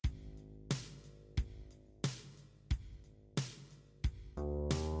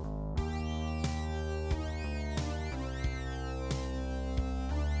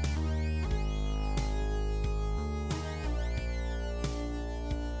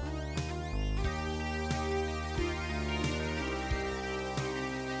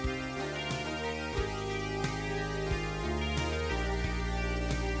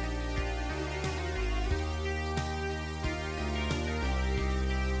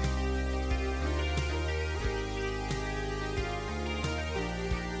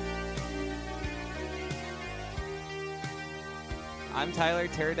I'm Tyler,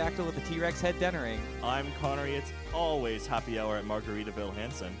 pterodactyl with a T-Rex head dennering. I'm Konnery. It's always happy hour at Margaritaville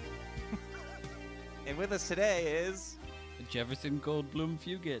Hansen. And with us today is... Jefferson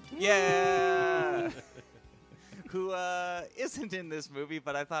Fugitt. Yeah! Who isn't in this movie,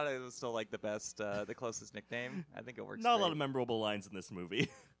 but I thought it was still like the best, the closest nickname. I think it works Not great. a lot of memorable lines in this movie.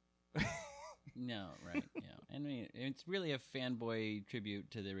 No, right, yeah. I mean, it's really a fanboy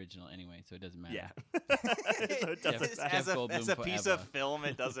tribute to the original anyway, so it doesn't matter. Yeah. So it doesn't matter. As a piece of film,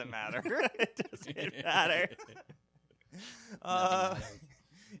 it doesn't matter. It doesn't matter. And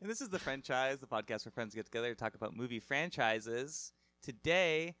this is the Friendchise, the podcast where friends get together to talk about movie franchises.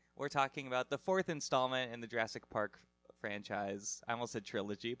 Today, we're talking about the fourth installment in the Jurassic Park franchise. I almost said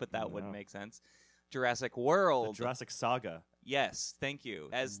trilogy, but that wouldn't make sense. Jurassic World. The Jurassic Saga. Yes, thank you.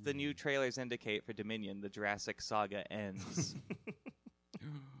 As the new trailers indicate for Dominion, the Jurassic Saga ends.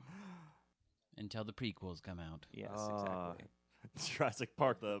 Until the prequels come out. Yes, exactly. Jurassic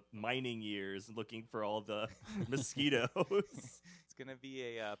Park, the mining years, looking for all the mosquitoes. It's going to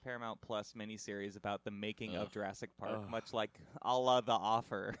be a Paramount Plus miniseries about the making of Jurassic Park, much like a la The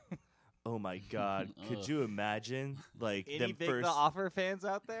Offer. Oh my God. Could you imagine? Like Any them big first... The Offer fans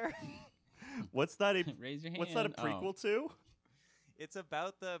out there? What's that? Raise your hand. What's that a prequel to? It's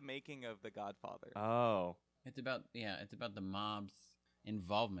about the making of The Godfather. Oh. It's about the mob's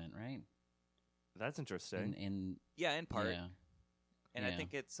involvement, right? That's interesting. In part. Yeah. And I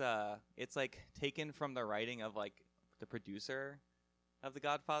think it's like taken from the writing of like the producer of The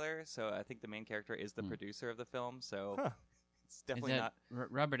Godfather. So I think the main character is the producer of the film. So it's definitely not.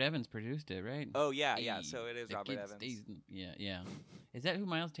 Robert Evans produced it, right? Oh yeah, yeah. So it is Robert Evans. Yeah. Is that who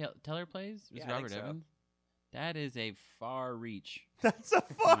Miles Teller plays? Is Yeah, Robert I think so. Evans? That is a far reach. That's a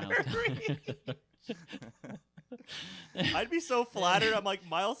far Miles reach. I'd be so flattered. I'm like,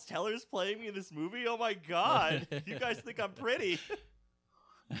 Miles Teller's playing me in this movie? Oh my God. You guys think I'm pretty.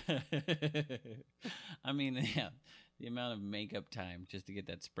 I mean, yeah, the amount of makeup time just to get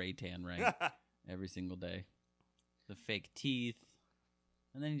that spray tan right every single day. The fake teeth.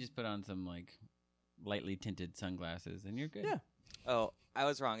 And then you just put on some like lightly tinted sunglasses and you're good. Yeah. Oh, I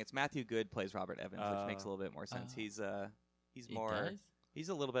was wrong. It's Matthew Good plays Robert Evans, which makes a little bit more sense. He's more. Does? He's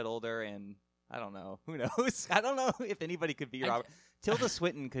a little bit older, and I don't know. Who knows? I don't know if anybody could be Robert. Tilda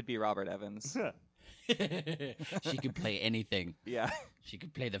Swinton could be Robert Evans. She could play anything. Yeah. She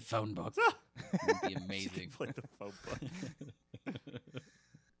could play the phone book. It'd be amazing. She could play the phone book.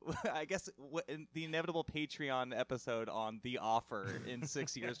 I guess in the inevitable Patreon episode on The Offer in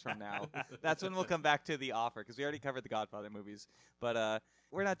 6 years from now, that's when we'll come back to The Offer, because we already covered the Godfather movies. But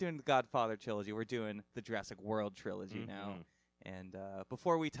we're not doing the Godfather trilogy. We're doing the Jurassic World trilogy now. And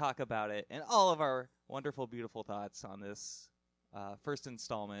before we talk about it and all of our wonderful, beautiful thoughts on this first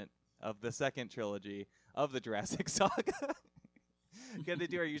installment of the second trilogy of the Jurassic Saga, we're going to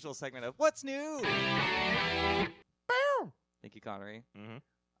do our usual segment of What's New? Thank you, Konnery. Mm-hmm.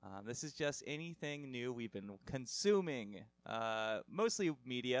 This is just anything new we've been consuming. Mostly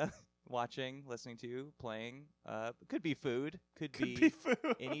media, watching, listening to, playing. Could be food. Could be food.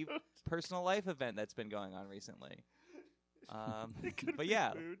 any personal life event that's been going on recently. But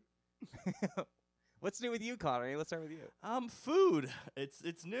yeah. Food. What's new with you, Konnery? Let's start with you. Food.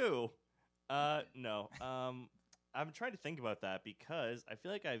 It's new. No. I'm trying to think about that because I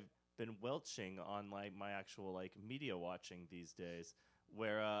feel like I've been welching on like my actual like media watching these days.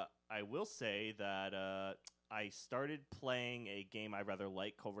 Where I will say that I started playing a game I rather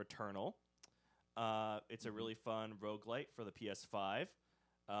like called Returnal. It's a really fun roguelite for the PS5.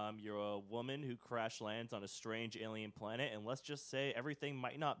 You're a woman who crash lands on a strange alien planet, and let's just say everything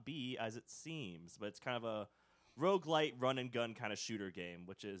might not be as it seems, but it's kind of a roguelite run-and-gun kind of shooter game,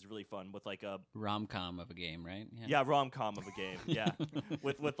 which is really fun with like a... rom-com of a game, right? Yeah, rom-com of a game, yeah.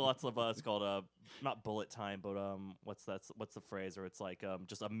 with lots of, it's called, not bullet time, but what's the phrase, where it's like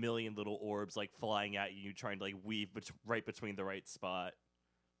just a million little orbs like flying at you, trying to like weave right between the right spot.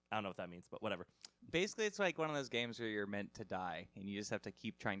 I don't know what that means, but whatever. Basically, it's like one of those games where you're meant to die, and you just have to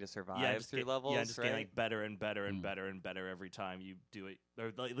keep trying to survive through levels. Yeah, just right? getting like better and better and better and better every time you do it. Or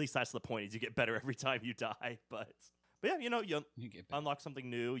at least that's the point, is you get better every time you die. But yeah, you You unlock something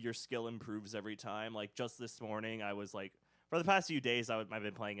new. Your skill improves every time. Like just this morning, I was like, for the past few days, I've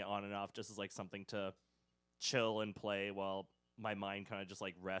been playing it on and off just as like something to chill and play while my mind kind of just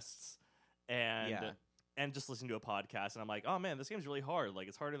like rests. And just listening to a podcast, and I'm like, oh man, this game's really hard. Like,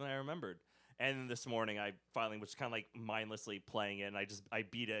 it's harder than I remembered. And then this morning, I finally was kind of like mindlessly playing it, and I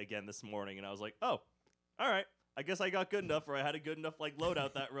beat it again this morning, and I was like, oh, all right, I guess I got good enough, or I had a good enough like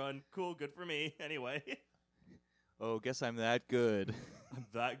loadout that run. Cool, good for me. Anyway. Oh, guess I'm that good. I'm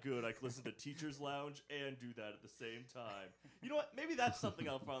that good. I can listen to Teacher's Lounge and do that at the same time. You know what? Maybe that's something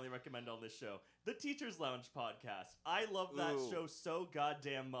I'll finally recommend on this show. The Teacher's Lounge podcast. I love that show so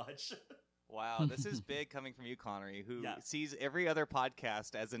goddamn much. Wow, this is big coming from you, Konnery, who sees every other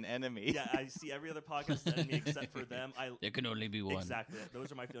podcast as an enemy. Yeah, I see every other podcast as an enemy except for them. There can only be one. Exactly.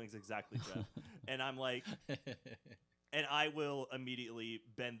 Those are my feelings exactly, Jeff. And I'm like... And I will immediately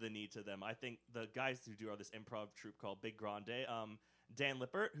bend the knee to them. I think the guys who do this improv troupe called Big Grande, Dan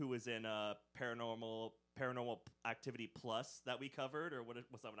Lippert, who was in Paranormal Activity Plus that we covered, or what's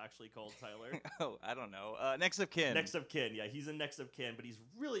that one actually called, Tyler? Oh, I don't know. Next of Kin. Next of Kin, yeah. He's in Next of Kin, but he's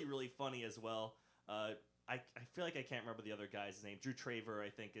really, really funny as well. I feel like I can't remember the other guy's name. Drew Traver, I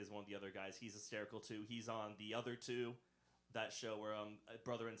think, is one of the other guys. He's hysterical, too. He's on The Other Two. That show where a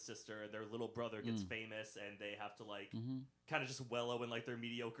brother and sister, their little brother gets famous and they have to like kind of just wallow in like their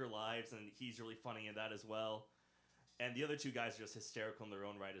mediocre lives, and he's really funny in that as well. And the other two guys are just hysterical in their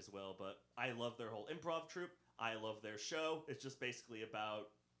own right as well. But I love their whole improv troupe. I love their show. It's just basically about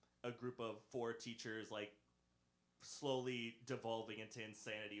a group of 4 teachers like slowly devolving into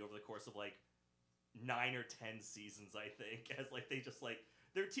insanity over the course of like 9 or 10 seasons, I think, as like they just like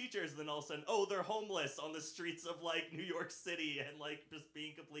they're teachers, and then all of a sudden, they're homeless on the streets of, like, New York City and, like, just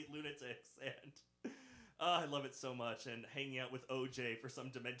being complete lunatics. And I love it so much. And hanging out with OJ for some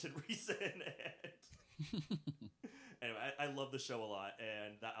demented reason. And anyway, I love the show a lot,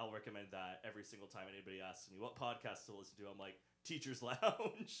 and I'll recommend that every single time anybody asks me what podcast to listen to. I'm like, Teacher's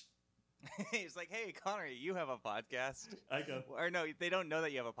Lounge. He's like, hey, Konnery, you have a podcast. I go. Or no, they don't know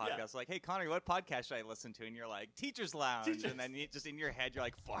that you have a podcast. Yeah. Like, hey, Konnery, what podcast should I listen to? And you're like, Teacher's Lounge. And then just in your head, you're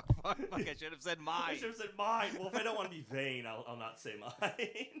like, fuck, I should have said mine. I should have said mine. Well, if I don't want to be vain, I'll not say mine.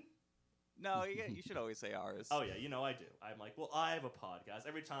 No, you should always say ours. Oh, yeah, I do. I'm like, well, I have a podcast.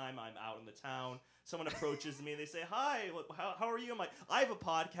 Every time I'm out in the town, someone approaches me, they say, hi, how are you? I'm like, I have a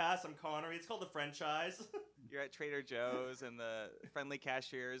podcast. I'm Konnery. It's called The Friendchise. You're at Trader Joe's, and the friendly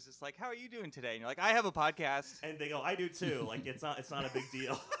cashier is just like, how are you doing today? And you're like, I have a podcast. And they go, I do too. Like, it's not a big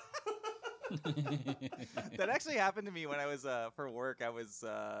deal. That actually happened to me when I was, for work, I was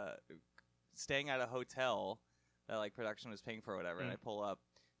staying at a hotel that, like, production was paying for or whatever, and I pull up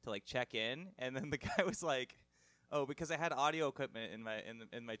to, like, check in, and then the guy was like, oh, because I had audio equipment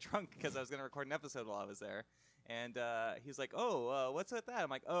in my trunk because I was going to record an episode while I was there. And he's like, oh, what's with that? I'm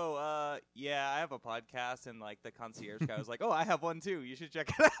like, yeah, I have a podcast. And, like, the concierge guy was like, oh, I have one, too. You should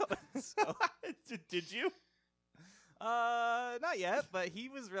check it out. So, did you? Not yet, but he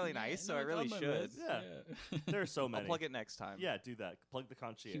was really nice, so I really should. Yeah. There are so many. I'll plug it next time. Yeah, do that. Plug the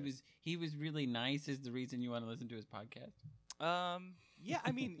concierge. He was really nice is the reason you want to listen to his podcast? Yeah,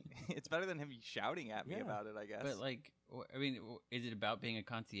 I mean, it's better than him shouting at me about it, I guess. But, like, I mean, is it about being a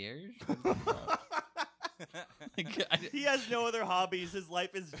concierge? He has no other hobbies. His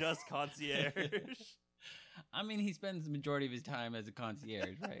life is just concierge. I mean, he spends the majority of his time as a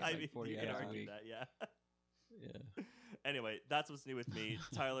concierge, right? I like mean, 40 hours a week. That, yeah. Yeah. Anyway, that's what's new with me.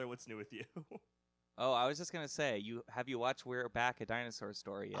 Tyler, what's new with you? Oh, I was just gonna say, have you watched We're Back, a Dinosaur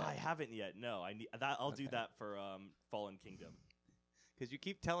Story yet? I haven't yet. No, I need that. I'll do that for Fallen Kingdom. Because you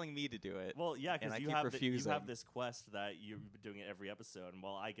keep telling me to do it. Well, yeah, because you refusing. have this quest that you've been doing it every episode, and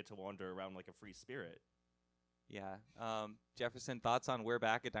while I get to wander around like a free spirit. Yeah. Jefferson, thoughts on We're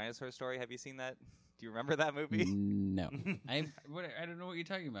Back, a Dinosaur Story? Have you seen that? Do you remember that movie? No. I don't know what you're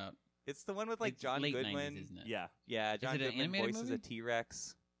talking about. It's the one with like it's John late Goodwin. 90s, isn't it? Yeah. Yeah, John Is it an Goodwin animated voices movie? a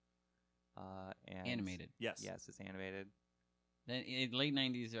T-Rex. And Animated. Yes. Yes, it's animated. Then in late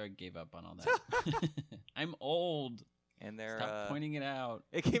 90s, I gave up on all that. I'm old. And they're Stop pointing it out.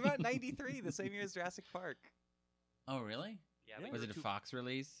 It came out in '93, the same year as Jurassic Park. Oh, really? Yeah. Was it a Fox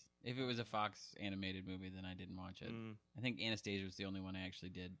release? If it was a Fox animated movie, then I didn't watch it. I think Anastasia was the only one I actually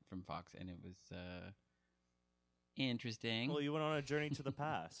did from Fox, and it was interesting. Well, you went on a journey to the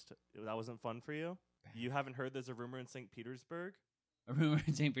past. That wasn't fun for you? You haven't heard there's a rumor in St. Petersburg? A rumor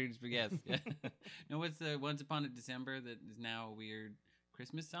in St. Petersburg, yes. No, what's the Once Upon a December that is now a weird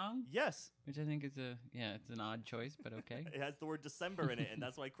Christmas song? Yes. Which I think is it's an odd choice, but okay. It has the word December in it, and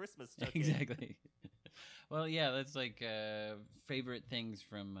that's why Christmas took exactly. Well, yeah, that's like favorite things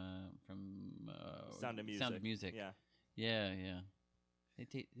from Sound of Music. Sound of Music. Yeah. Yeah, yeah.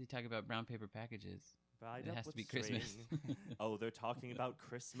 They talk about brown paper packages. It has to be Christmas. Oh, they're talking about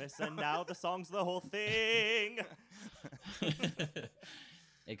Christmas, and now the song's the whole thing.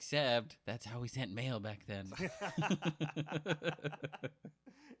 Except that's how we sent mail back then.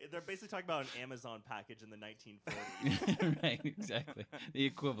 They're basically talking about an Amazon package in the 1940s. Right, exactly. The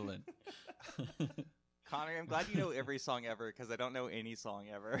equivalent. Konnery, I'm glad you know every song ever, because I don't know any song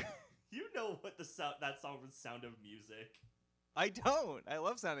ever. You know what that song was Sound of Music. I don't. I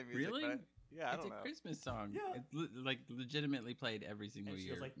love Sound of Music. Really? But I It's don't a know. Christmas song. Yeah. It's like legitimately played every single And she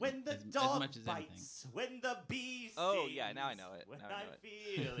year. was like, when the as dog much as anything. bites, when the bee stings. Oh, yeah, now I know it. When Now I know I'm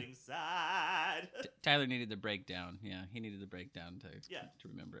it. feeling sad. Tyler needed the breakdown. Yeah, he needed the breakdown to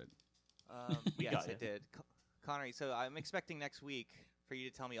remember it. Yes, got I it. did. Konnery, so I'm expecting next week for you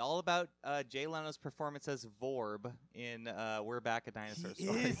to tell me all about Jay Leno's performance as Vorb in We're Back, a Dinosaur He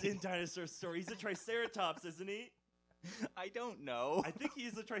Story. is in Dinosaur Story. He's a Triceratops, isn't he? I don't know. I think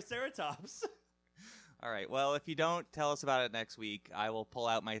he's a Triceratops. All right. Well, if you don't tell us about it next week, I will pull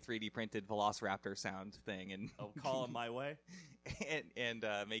out my 3D printed Velociraptor sound thing and I'll call him my way. and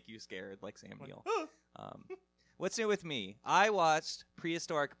make you scared like Sam Neill. Ah! What's new with me? I watched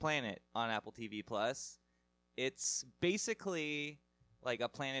Prehistoric Planet on Apple TV Plus. It's basically like a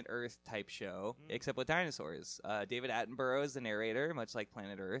Planet Earth type show, except with dinosaurs. David Attenborough is the narrator, much like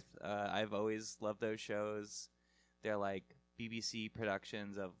Planet Earth. I've always loved those shows. They're like BBC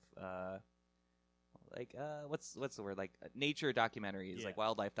productions of what's the word, like nature documentaries, like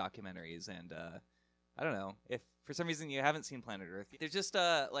wildlife documentaries, and I don't know if for some reason you haven't seen Planet Earth. There's just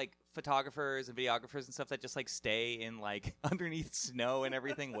like photographers and videographers and stuff that just like stay in like underneath snow and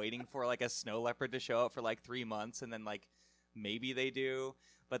everything, waiting for like a snow leopard to show up for like 3 months, and then like maybe they do,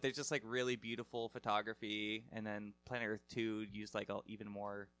 but there's just like really beautiful photography. And then Planet Earth 2 used like even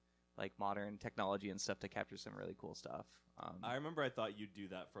more like modern technology and stuff to capture some really cool stuff. I remember I thought you'd do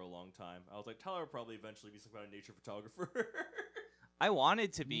that for a long time. I was like, Tyler will probably eventually be some kind of nature photographer. I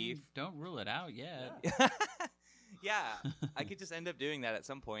wanted to be. Don't rule it out yet. Yeah, I could just end up doing that at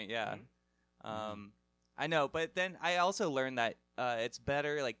some point. Yeah, I know, but then I also learned that it's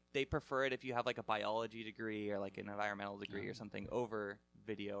better. Like they prefer it if you have like a biology degree or like an environmental degree or something over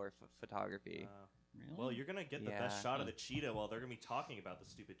video or photography. Really? Well, you're gonna get the best shot of the cheetah while they're gonna be talking about the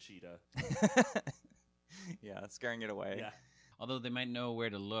stupid cheetah. Yeah, scaring it away. Yeah. Although they might know where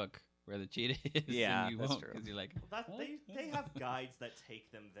to look, where the cheetah is. Yeah, and you that's won't, true. because you're like, Well, they have guides that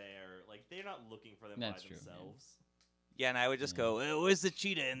take them there. Like they're not looking for them That's by true, yeah. themselves. Yeah, and I would just go, "Where's the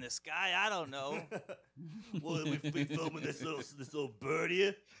cheetah in the sky? I don't know." Well, we filming this little bird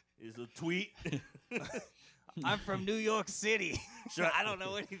here. Is a tweet. I'm from New York City. Shut- I don't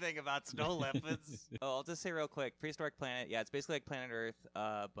know anything about snow leopards. Oh, I'll just say real quick, Prehistoric Planet. Yeah, it's basically like Planet Earth,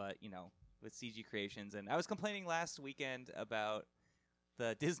 but with CG creations. And I was complaining last weekend about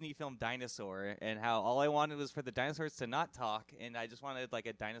the Disney film Dinosaur and how all I wanted was for the dinosaurs to not talk, and I just wanted like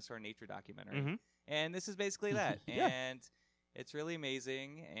a dinosaur nature documentary. Mhm. And this is basically that. Yeah. And it's really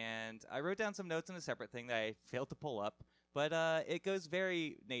amazing. And I wrote down some notes in a separate thing that I failed to pull up. But it goes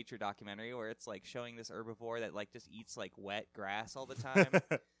very nature documentary, where it's like showing this herbivore that like just eats like wet grass all the time.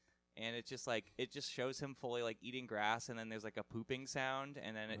 And it's just like it just shows him fully like eating grass, and then there's like a pooping sound,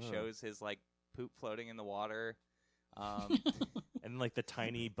 and then it shows his like poop floating in the water. And like the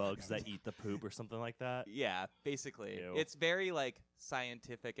tiny bugs that eat the poop or something like that. Yeah, basically. Ew. It's very like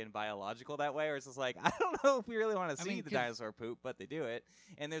scientific and biological that way, where it's just like I don't know if we really want to see the dinosaur poop, but they do it.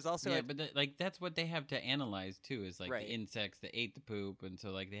 And there's also but that's what they have to analyze too, is like Right. the insects that ate the poop, and so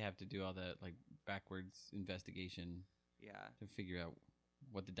like they have to do all that like backwards investigation to figure out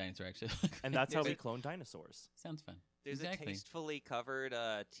what the dinosaur actually looks like. And that's how we There's clone dinosaurs. Sounds fun. there's exactly. a tastefully covered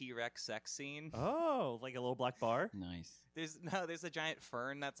T-Rex sex scene. Oh, like a little black bar? Nice. There's a giant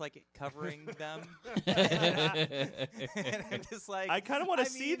fern that's like covering them. And I'm just like, I kind of want to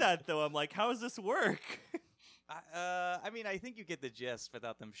see mean, that though. I'm like, how does this work? I mean, I think you get the gist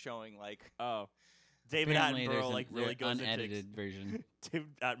without them showing like. Oh, David Apparently there's Attenborough like an really goes unedited into version. David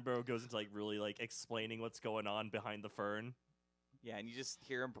Attenborough goes into like really like explaining what's going on behind the fern. Yeah, and you just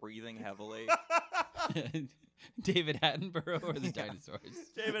hear him breathing heavily. David Attenborough or the dinosaurs?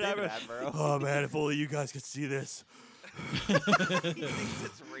 David David Attenborough. Attenborough. Oh man, if only you guys could see this. He thinks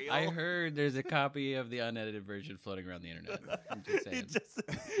it's real. I heard there's a copy of the unedited version floating around the internet. I'm just saying.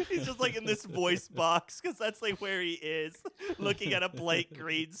 He's just like in this voice box because that's like where he is, looking at a blank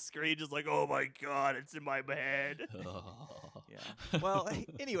green screen, just like, oh my god, it's in my head. Yeah. Well,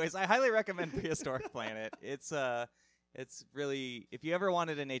 anyways, I highly recommend Prehistoric Planet. It's really, if you ever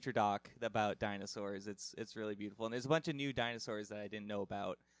wanted a nature doc about dinosaurs, it's really beautiful. And there's a bunch of new dinosaurs that I didn't know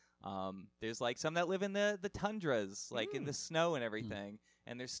about. There's like some that live in the tundras, like in the snow and everything,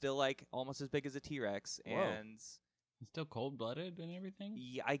 and they're still like almost as big as a T-Rex. Whoa. And It's still cold-blooded and everything?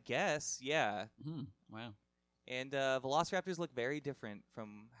 yeah, I guess, yeah. Wow. And velociraptors look very different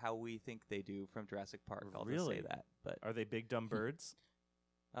from how we think they do from Jurassic Park. I'll just Really? say that. But Are they big dumb birds?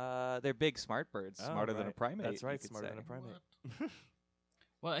 they're big, smart birds, Oh, smarter than a right. primate. That's right, you could smarter say. than a primate.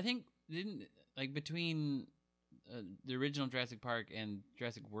 Well, I think between the original Jurassic Park and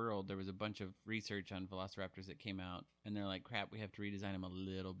Jurassic World, there was a bunch of research on velociraptors that came out, and they're like, crap, we have to redesign them a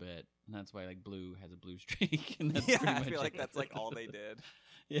little bit, and that's why like Blue has a blue streak. And that's Yeah, pretty I much feel like it. that's like all they did.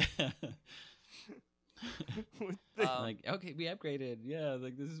 Yeah. Um, Like, okay, we upgraded. Yeah,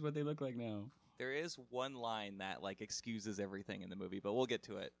 like this is what they look like now. There is one line that like excuses everything in the movie, but we'll get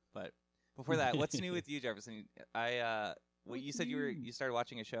to it. But before that, what's new with you, Jefferson? Well, you What's said new? you started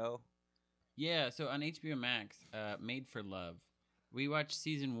watching a show. Yeah, so on HBOMax, Made for Love. We watched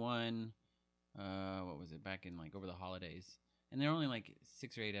season 1, what was it, back in like over the holidays. And they're only like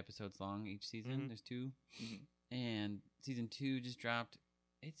 6 or 8 episodes long each season. Mhm. There's 2. Mhm. And season 2 just dropped.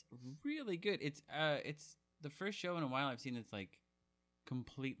 It's really good. It's the first show in a while I've seen that's like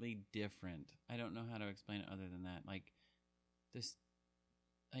completely different. I don't know how to explain it other than that. Like this,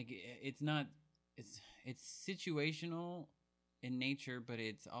 like it's not, it's situational in nature, but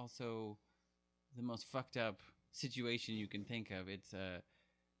it's also the most fucked up situation you can think of. It's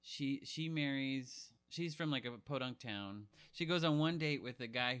she marries. She's from like a podunk town. She goes on one date with a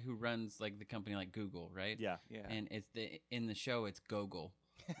guy who runs like the company like Google, right? Yeah. Yeah. And it's in the show it's Gogol,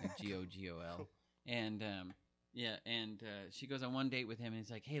 like Gogol, and she goes on one date with him, and he's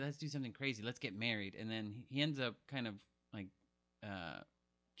like, "Hey, let's do something crazy. Let's get married." And then he ends up kind of like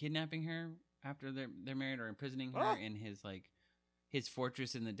kidnapping her after they're married, or imprisoning her in his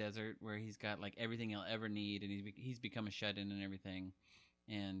fortress in the desert, where he's got like everything he'll ever need, and he's become a shut-in and everything,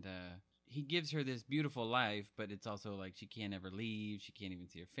 and he gives her this beautiful life, but it's also like she can't ever leave. She can't even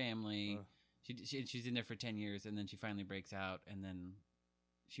see her family. She's in there for 10 years, and then she finally breaks out, and then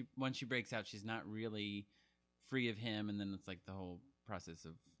once she breaks out, she's not really free of him, and then it's like the whole process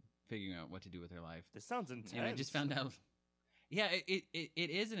of figuring out what to do with her life. This sounds intense. And I just found out. Yeah, it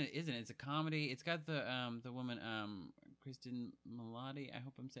is and it isn't. It's a comedy. It's got the woman Kristen Milotti. I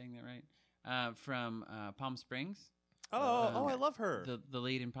hope I'm saying that right. From Palm Springs. I love her. The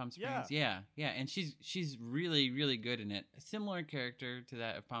lead in Palm Springs. Yeah, and she's really, really good in it. A similar character to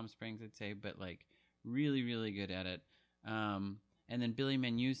that of Palm Springs, I'd say, but like really, really good at it. And then Billy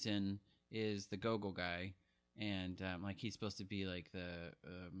Manuson is the Gogol guy, and like he's supposed to be like the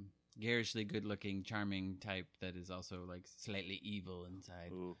garishly good-looking, charming type that is also like slightly evil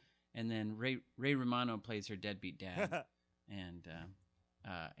inside. Ooh. And then Ray Romano plays her deadbeat dad, and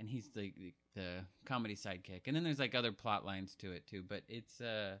he's the comedy sidekick. And then there's like other plot lines to it too, but it's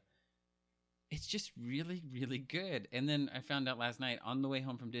just really, really good. And then I found out last night on the way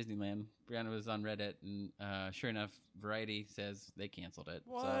home from Disneyland, Brianna was on Reddit, and sure enough, Variety says they canceled it.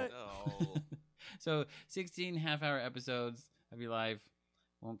 What? So 16 half-hour episodes of your life,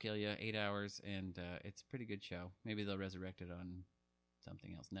 won't kill you, 8 hours, and it's a pretty good show. Maybe they'll resurrect it on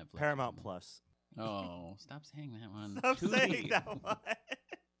something else, Netflix. Paramount Plus. Oh, stop saying that one. Stop saying Tubi. that one.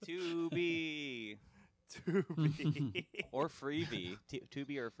 Tubi Tubi. or Freebie.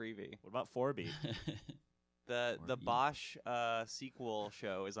 Tubi or Freebie. What about 4B? The Freebie. Bosch sequel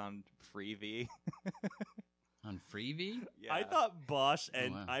show is on Freebie. On Freebie? Yeah. I thought Bosch,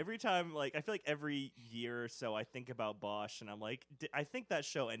 and wow. every time, like, I feel like every year or so I think about Bosch, and I'm like, I think that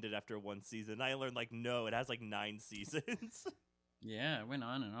show ended after 1 season. I learned, like, no, it has, like, 9 seasons. Yeah, it went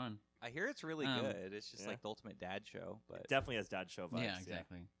on and on. I hear it's really good. It's just yeah. like the ultimate dad show. But It definitely has dad show vibes. Yeah,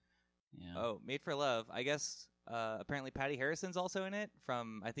 exactly. Yeah. oh, Made for Love. I guess apparently Patty Harrison's also in it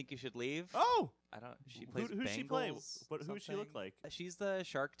from I Think You Should Leave. Oh! I don't. She plays Who's she play? Bengals, Who does she look something. like? She's the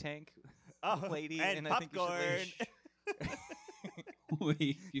Shark Tank Oh, lady, and I Think You Should popcorn. Leave.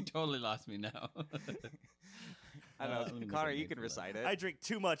 Wait, you totally lost me now. I don't let me know, look Connor. at You Made can for Love. recite it. I drink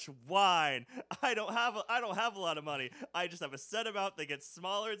too much wine. I don't have a lot of money. I just have a set amount that gets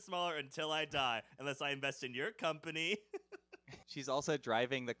smaller and smaller until I die, unless I invest in your company. She's also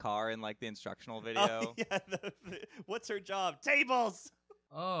driving the car in like the instructional video. Oh, yeah, what's her job? Tables.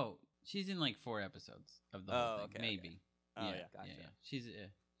 Oh, she's in like 4 episodos of the whole thing, okay, maybe. Oh, yeah. Gotcha.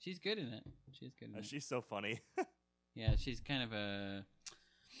 She's good in it. She's good in it. She's so funny. Yeah, she's kind of a,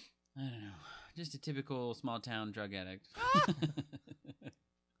 I don't know, just a typical small town drug addict.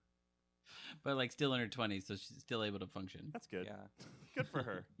 But like still in her 20s, so she's still able to function. That's good. Yeah, Good for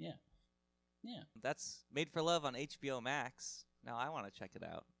her. Yeah. that's Made for Love on HBOMax. Now I want to check it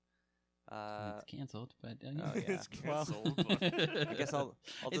out. It's canceled, but oh, yeah. It's Well, canceled. but- I guess I'll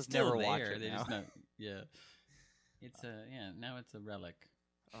it's just still never there. watch it They're now. just not. Yeah. It's now it's a relic.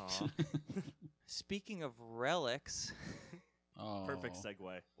 Aw. Speaking of relics, Oh. Perfect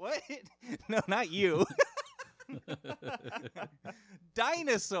segue. what? No, not you.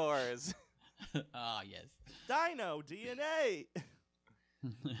 Dinosaurs. Ah, yes. Dino DNA.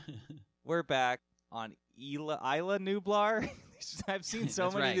 We're back on Isla Nublar. I've seen so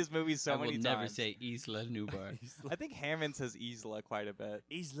That's many right. of these movies so I many will times. never say Isla Nublar. I think Hammond says Isla quite a bit.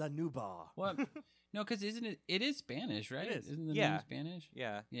 Isla Nublar. What? No, because isn't it? It is Spanish, right? It is. Isn't the Yeah. name Spanish?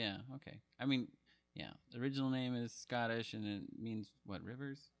 Yeah. Yeah. Okay. I mean, yeah. The original name is Scottish, and it means what?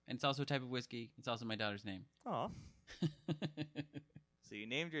 Rivers. And it's also a type of whiskey. It's also my daughter's name. Aw. So you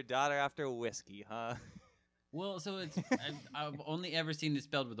named your daughter after whiskey, huh? Well, so it's I've only ever seen it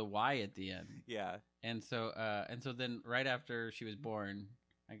spelled with a Y at the end, Yeah. and so then right after she was born,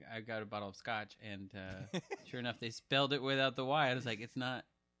 I got a bottle of scotch, and sure enough, they spelled it without the Y. I was like, it's not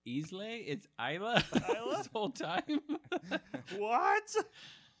Islay, it's Isla. Isla? This whole time. What?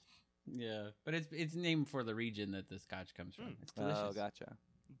 Yeah, but it's named for the region that the scotch comes from. It's delicious. Oh, gotcha.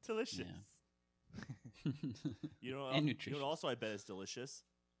 Delicious. Yeah. You know, And you nutritious. know what also I bet is delicious?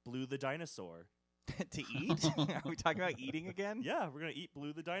 Blue the dinosaur. To eat? Are we talking about eating again? Yeah, we're gonna eat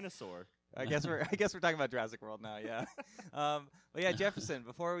Blue the dinosaur. I guess we're talking about Jurassic World now. Yeah. But yeah, Jefferson.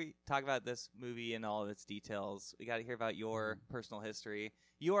 Before we talk about this movie and all of its details, we got to hear about your personal history.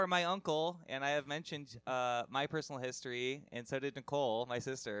 You are my uncle, and I have mentioned my personal history, and so did Nicole, my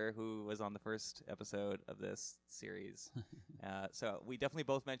sister, who was on the first episode of this series. So we definitely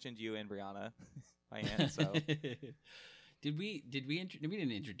both mentioned you and Brianna, my aunt. So we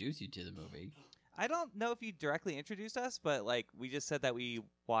didn't introduce you to the movie. I don't know if you directly introduced us, but like we just said that we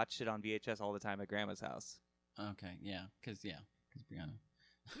watched it on VHS all the time at Grandma's house. Okay, yeah, because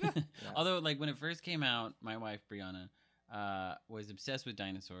Brianna. Although, like when it first came out, my wife Brianna was obsessed with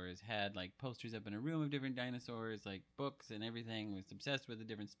dinosaurs. Had like posters up in her room of different dinosaurs, like books and everything. Was obsessed with the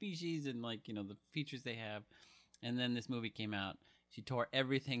different species and like the features they have. And then this movie came out. She tore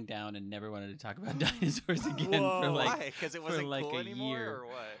everything down and never wanted to talk about dinosaurs again Whoa. for like Why? Because it wasn't like cool a anymore, year. or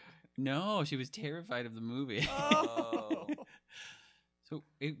what? No, she was terrified of the movie. Oh. So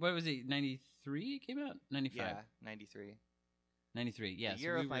what was it? 93 it came out? 95. Yeah, 93. 93. Yeah, The so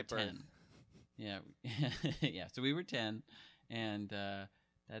year we of my were 10. birth. Yeah. Yeah, so we were 10 and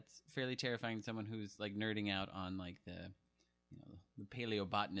that's fairly terrifying to someone who's like nerding out on like the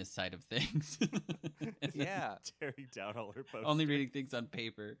paleobotanist side of things. Yeah. Tearing down all her posters. Only reading things on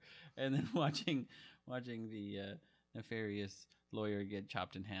paper and then watching the nefarious lawyer get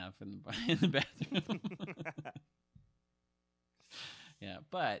chopped in half in the bathroom. Yeah,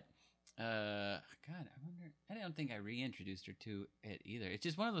 but God, I wonder. I don't think I reintroduced her to it either. It's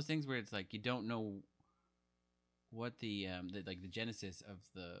just one of those things where it's like you don't know what the genesis of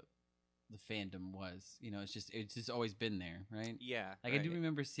the fandom was. It's just always been there, right? Yeah. Like right. I do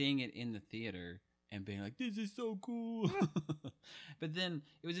remember seeing it in the theater and being like, "This is so cool," but then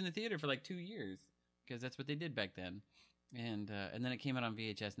it was in the theater for like 2 years because that's what they did back then, and then it came out on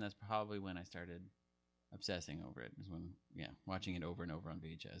VHS, and that's probably when I started obsessing over it. Is when watching it over and over on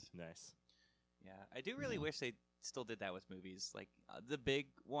VHS. Nice. Yeah, I do really wish they still did that with movies. Like the big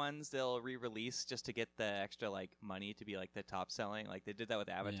ones, they'll re-release just to get the extra like money to be like the top selling. Like they did that with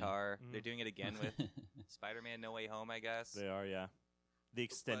Avatar. Mhm. They're doing it again with Spider-Man: No Way Home, I guess. They are, yeah. The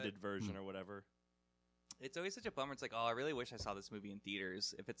extended version or whatever. It's always such a bummer. It's like, oh, I really wish I saw this movie in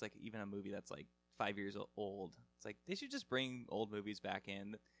theaters. If it's like even a movie that's like 5 years old, it's like they should just bring old movies back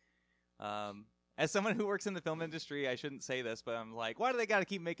in. As someone who works in the film industry, I shouldn't say this, but I'm like, why do they got to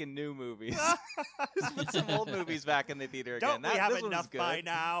keep making new movies? Just put some old movies back in the theater again. Don't we have this one's enough good. by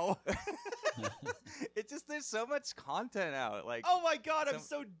now? It's just there's so much content out. Like, Oh my god, I'm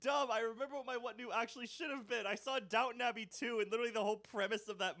so dumb. I remember what new actually should have been. I saw Downton Abbey 2, and literally the whole premise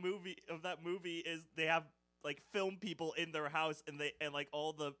of that movie is they have like film people in their house, and like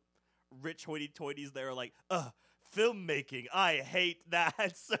all the rich hoity-toities there are like, filmmaking, I hate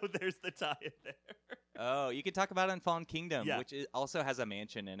that. So there's the tie in there. oh, you can talk about it in Fallen Kingdom, Yeah. which also has a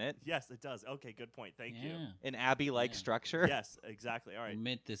mansion in it, Yes, it does. Okay, good point. Thank you. an abbey-like Yeah. structure. Yes, exactly. All right.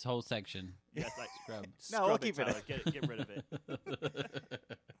 Omit this whole section. Yes, I Scrub. No, we'll scrub keep it Tyler. in. Get rid of it.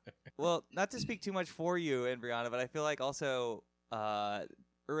 Well, not to speak too much for you and Brianna, but I feel like also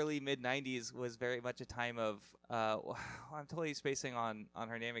early mid '90s was very much a time of I'm totally spacing on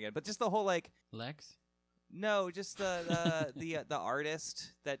her name again, but just the whole like Lex? no, just the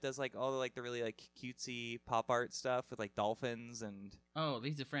artist that does like all the like the really like cutesy pop art stuff with like dolphins and Oh,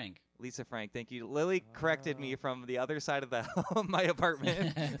 Lisa Frank. Lisa Frank. Thank you. Lily corrected me from the other side of the my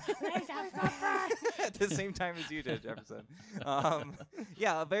apartment. At the same time as you did, Jefferson.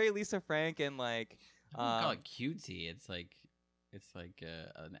 Yeah, very Lisa Frank and like. I wouldn't call it cutesy. It's like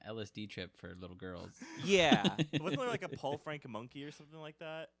an LSD trip for little girls. Yeah, Wasn't there like a Paul Frank monkey or something like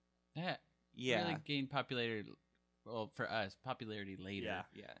that? That yeah, really gained popularity. Well, for us, popularity later. Yeah.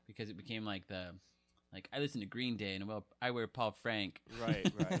 yeah. Because it became like I listen to Green Day and I wear Paul Frank.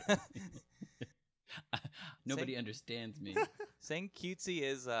 Right, right. Nobody understands me. Saying cutesy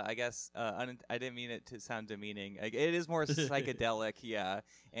is, I guess, I didn't mean it to sound demeaning. Like, it is more psychedelic, yeah.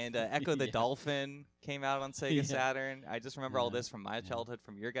 And Echo the Yeah. Dolphin came out on Sega Yeah. Saturn. I just remember all Yeah. this from my childhood,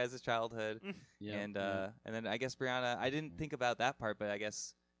 from your guys' childhood. Yeah, and yeah. and then I guess Brianna, I didn't think about that part, but I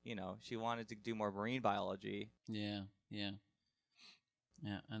guess, she wanted to do more marine biology. Yeah,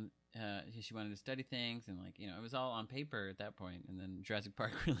 and she wanted to study things, and it was all on paper at that point. And then Jurassic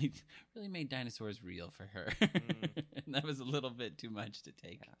Park really made dinosaurs real for her, and that was a little bit too much to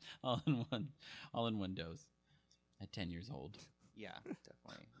take all in one dose at 10 years old. Yeah,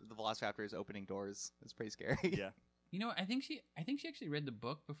 definitely. The Velociraptors opening doors is pretty scary. Yeah. I think she actually read the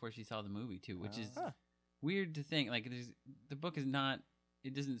book before she saw the movie too, which is Huh. weird to think. Like, the book is not.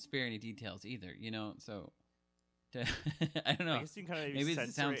 It doesn't spare any details either. So. I don't know. I guess you can kind of Maybe it's the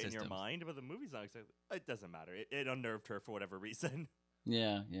censor sound it in your systems. mind, but the movie's not exactly. It doesn't matter. It unnerved her for whatever reason.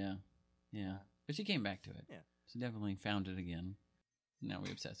 Yeah. But she came back to it. Yeah. She definitely found it again. Now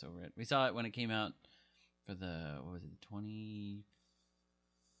we obsess over it. We saw it when it came out for the,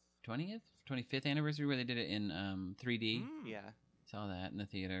 25th anniversary, where they did it in 3D. Yeah. Saw that in the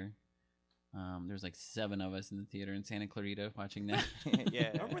theater. There was like 7 of us in the theater in Santa Clarita watching that.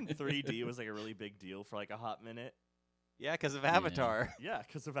 Yeah. Remember when 3D was like a really big deal for like a hot minute? Yeah, because of Avatar. Yeah,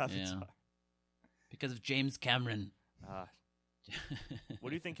 because of Avatar. Because of James Cameron. What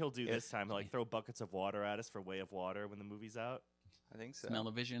do you think he'll do this time? He'll throw buckets of water at us for Way of Water when the movie's out? I think so.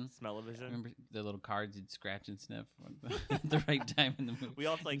 Smell-o-vision. Smell-o-vision? Remember the little cards you'd scratch and sniff at the right time in the movie? We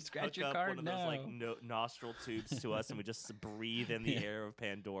all have to scratch hook your up card? one of those nostril tubes to us, and we just breathe in the air of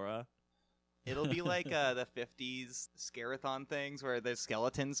Pandora. It'll be like the 50s scarathon things where there's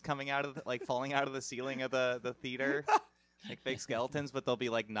skeletons coming out of falling out of the ceiling of the theater. Like fake skeletons, but they'll be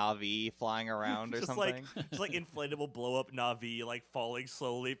like Na'vi flying around or just something. Just like inflatable blow-up Na'vi falling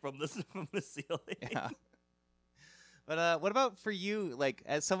slowly from the ceiling. Yeah. But what about for you,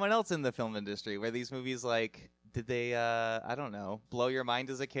 as someone else in the film industry, where these movies, did they, I don't know, blow your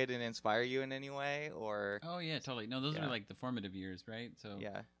mind as a kid and inspire you in any way? Or Oh, yeah, totally. No, those Yeah. are the formative years, right? So,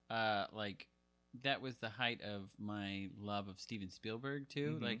 yeah. that was the height of my love of Steven Spielberg,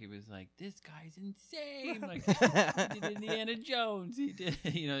 too. Mhm. It was this guy's insane. He did Indiana Jones. He did,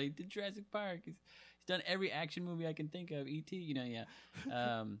 he did Jurassic Park. He's done every action movie I can think of. E.T.,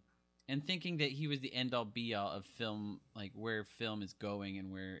 yeah. And thinking that he was the end-all, be-all of film, where film is going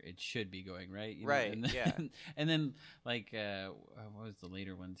and where it should be going, right? Right, And then, yeah. And then, what was the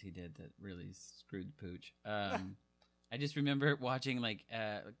later ones he did that really screwed the pooch? I just remember watching,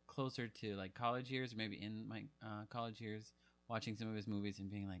 closer to, college years, or maybe in my college years, watching some of his movies and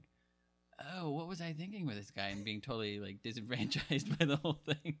being like, oh, what was I thinking with this guy? And being totally, disenfranchised by the whole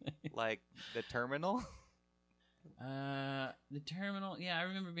thing. Like The Terminal? The Terminal. Yeah, I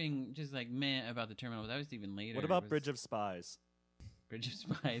remember being just meh about The Terminal. But that was even later. What about Bridge of Spies? Bridge of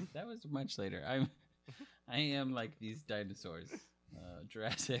Spies? That was much later. I am like these dinosaurs.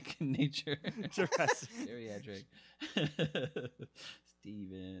 Jurassic in nature. Jurassic. Geriatric.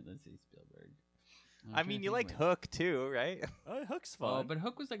 Steven. Let's see, Spielberg. I mean, you liked Hook too, right? Oh, Hook's fun. Oh, but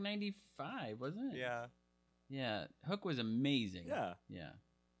Hook was 95, wasn't it? Yeah. Yeah, Hook was amazing. Yeah. Yeah.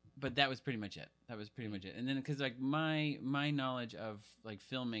 But that was pretty much it. And then, because my knowledge of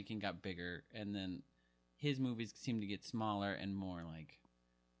filmmaking got bigger, and then his movies seemed to get smaller and more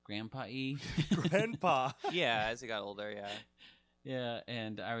grandpa-y. Grandpa. Yeah, as he got older, yeah. Yeah,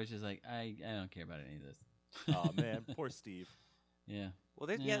 and I was just I don't care about any of this. Oh man, poor Steve. Yeah. Well,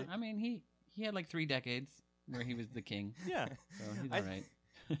 there's Yeah. I mean, he had 3 decades where he was the king. Yeah. So he's all right.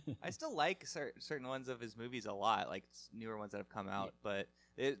 I still like certain ones of his movies a lot, newer ones that have come out. But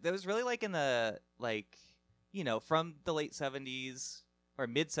it was really in the from the late 70s or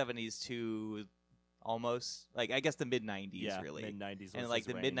mid 70s to almost I guess the mid 90s, Yeah, really. mid 90s. And was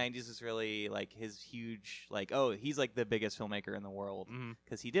the his mid reign. 90s is really his huge he's the biggest filmmaker in the world Mhm.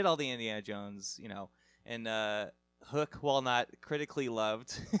 because he did all the Indiana Jones, and Hook, while not critically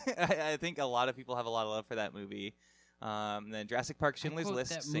loved, I think a lot of people have a lot of love for that movie. And then Jurassic Park, Schindler's I quote List,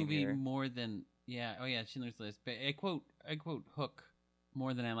 that same movie year. more than Schindler's List. But I quote Hook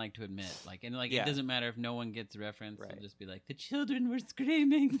more than I like to admit. Yeah. It doesn't matter if no one gets the reference. Right. They'll just be like, the children were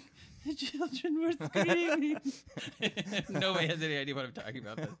screaming. The children were screaming. Nobody has any idea what I'm talking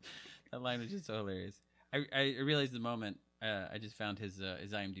about. That line was just so hilarious. I realized the moment I just found his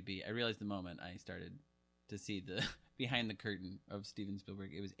IMDb. I realized the moment I started to see the behind the curtain of Steven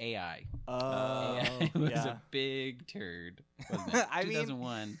Spielberg. It was AI. Oh, AI was yeah. a big turd, wasn't it? I mean-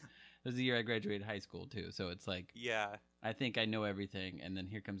 2001. was the year I graduated high school too. So it's like, Yeah. I think I know everything, and then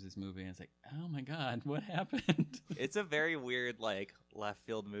here comes this movie, and it's like, oh my god, what happened? It's a very weird, like, left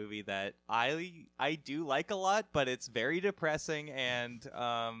field movie that I do like a lot, but it's very depressing, and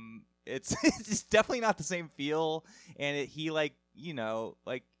it's it's definitely not the same feel. And he like, you know,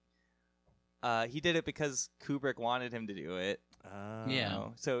 like, he did it because Kubrick wanted him to do it. Yeah.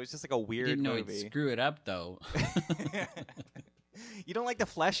 So it's just like a weird Didn't know movie. he'd screw it up though. You don't like the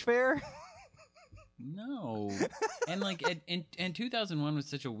Flesh Fair? No. And like and 2001 was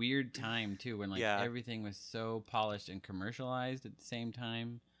such a weird time too, when like everything was so polished and commercialized at the same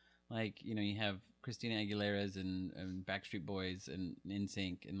time. Like, you know, you have Christina Aguilera's and Backstreet Boys and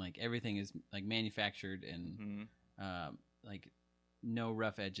NSYNC, and like everything is like manufactured and like no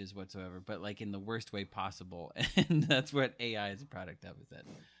rough edges whatsoever, but like in the worst way possible. And that's what AI is a product of, is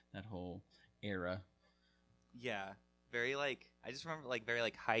that whole era. Yeah. Very like, I just remember like very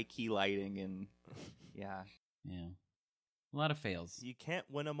like high key lighting and yeah. A lot of fails. You can't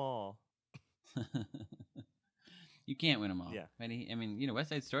win them all. You can't win them all. Yeah. I mean, you know, West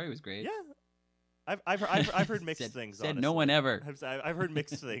Side Story was great. Yeah. I've heard mixed things. Said honestly. no one ever. I've heard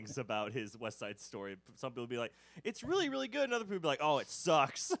mixed things about his West Side Story. Some people be like, it's really, really good, and other people be like, oh, it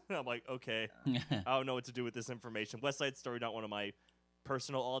sucks. I'm like, okay, I don't know what to do with this information. West Side Story, not one of my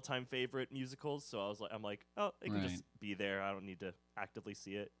personal all-time favorite musicals, so I'm like, oh, it can just be there. I don't need to actively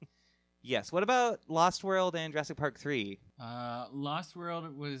see it. Yes. What about Lost World and Jurassic Park 3? Lost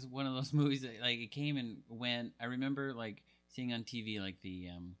World was one of those movies that like it came and went. I remember like seeing on TV like the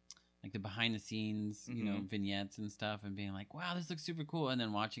behind the scenes, you know, vignettes and stuff, and being like, wow, this looks super cool, and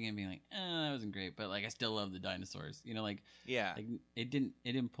then watching it and being like, that wasn't great, but like I still love the dinosaurs, you know, like like it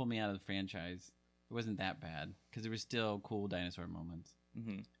didn't pull me out of the franchise. It wasn't that bad because there were still cool dinosaur moments.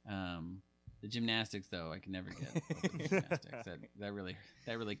 The gymnastics, though, I can never get. The gymnastics. That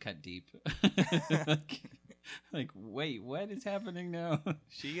really cut deep. like, wait, what is happening now?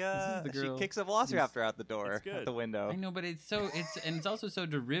 She kicks a velociraptor out the door, out the window. I know, but it's also so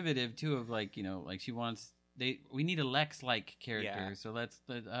derivative too of like, you know, like she wants. We need a Lex-like character, so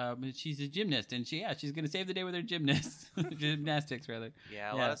she's a gymnast, and she's gonna save the day with her gymnastics rather.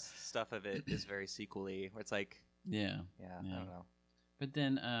 Yeah, a lot of stuff of it is very sequel-y, where it's like, I don't know. But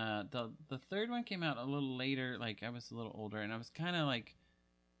then the third one came out a little later. Like I was a little older, and I was kind of like,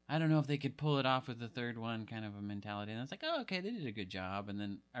 I don't know if they could pull it off with the third one, kind of a mentality. And I was like, oh, okay, they did a good job. And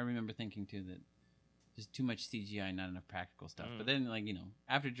then I remember thinking too that just too much CGI, not enough practical stuff. But then, like, you know,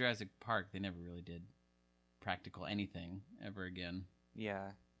 after Jurassic Park, they never really did practical anything ever again.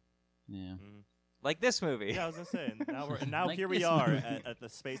 Yeah. Like this movie. Yeah, I was gonna say. Now Like here we are at the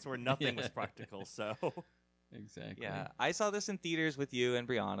space where nothing was practical. So exactly. Yeah, I saw this in theaters with you and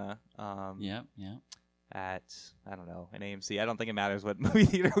Brianna. Yeah. At, I don't know, an AMC. I don't think it matters what movie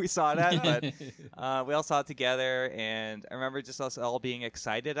theater we saw it at, but we all saw it together, and I remember just us all being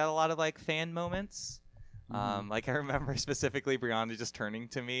excited at a lot of like fan moments. Like I remember specifically Brianna just turning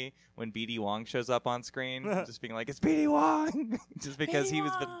to me when BD Wong shows up on screen, just being like, "It's BD Wong," just because he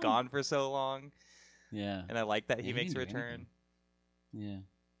was been gone for so long. Yeah, and I like that he makes a return. Yeah,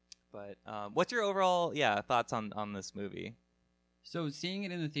 but what's your overall thoughts on this movie? So seeing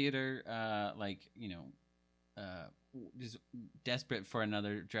it in the theater, like, you know, just desperate for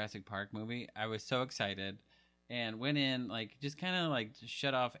another Jurassic Park movie, I was so excited. And went in, like, just kind of, like,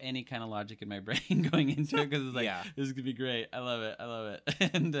 shut off any kind of logic in my brain going into it, because it's like, this is going to be great. I love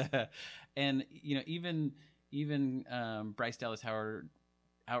it. And you know, even Bryce Dallas Howard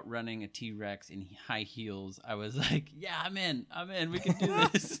outrunning a T-Rex in high heels, I was like, yeah, I'm in. We can do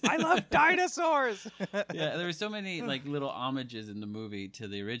this. I love dinosaurs. Yeah, there were so many, like, little homages in the movie to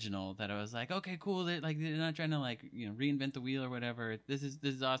the original that I was like, okay, cool. They're not trying to, like, you know, reinvent the wheel or whatever. This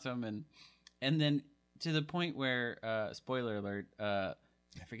is awesome. And then to the point where, spoiler alert, I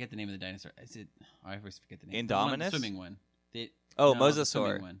forget the name of the dinosaur. I always forget the name. Indominus? The swimming one. Mosasaur. The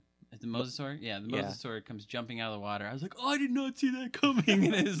swimming one. Is it Mosasaur? Yeah, the Mosasaur comes jumping out of the water. I was like, oh, I did not see that coming.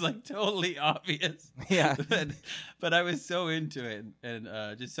 And it is like totally obvious. Yeah. but I was so into it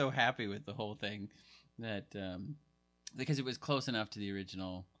and just so happy with the whole thing that because it was close enough to the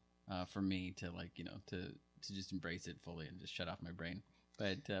original for me to, like, you know, to just embrace it fully and just shut off my brain.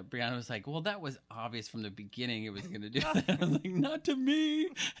 But Brianna was like, well, that was obvious from the beginning it was going to do that. I was like, not to me.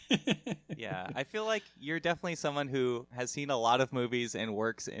 Yeah, I feel like you're definitely someone who has seen a lot of movies and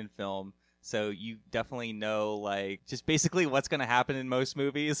works in film. So you definitely know, like, just basically what's going to happen in most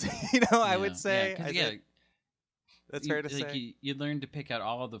movies. You know, I would say. That's fair to like say. you learn to pick out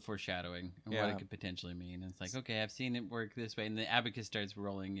all of the foreshadowing and what Yeah. it could potentially mean. And it's like, okay, I've seen it work this way, and the abacus starts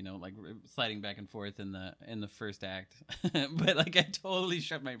rolling, like sliding back and forth in the first act. But like, I totally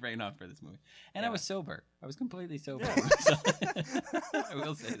shut my brain off for this movie, and I was sober. I was completely sober. Yeah. So, I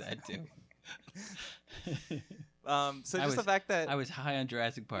will say that too. So just the fact that I was high on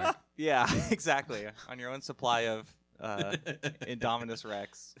Jurassic Park. yeah, exactly, on your own supply of Indominus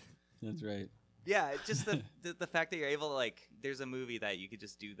Rex. That's right. Yeah, just the fact that you're able to, like, there's a movie that you could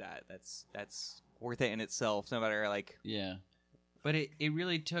just do that. That's worth it in itself, no matter, like... Yeah. But it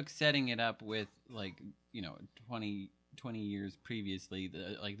really took setting it up with, like, 20 years previously,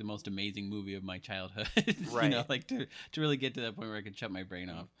 the most amazing movie of my childhood. Right. Like, to really get to that point where I could shut my brain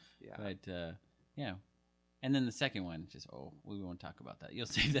off. Yeah. But, yeah. And then the second one, we won't talk about that. You'll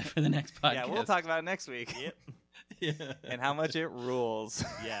save that for the next podcast. Yeah, we'll talk about it next week. Yep. Yeah. And how much it rules.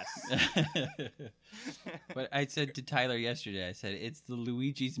 Yes. But I said to Tyler yesterday, I said, it's the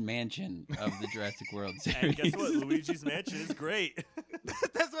Luigi's Mansion of the Jurassic World series. And guess what? Luigi's Mansion is great.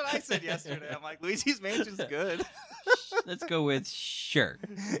 That's what I said yesterday. I'm like, Luigi's Mansion's good. Let's go with sure.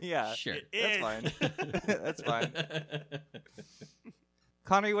 Yeah. Sure. That's fine. That's fine.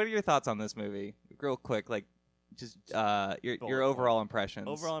 Konnery, what are your thoughts on this movie? Real quick, like, just your overall impressions.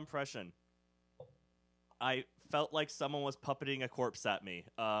 Overall impression. I felt like someone was puppeting a corpse at me.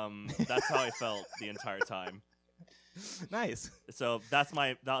 That's how I felt the entire time. Nice. So that's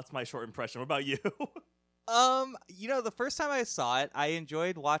my short impression. What about you? The first time I saw it, I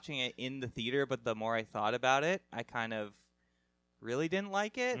enjoyed watching it in the theater, but the more I thought about it, I kind of really didn't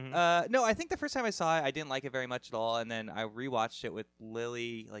like it. Mm-hmm. No, I think the first time I saw it, I didn't like it very much at all, and then I rewatched it with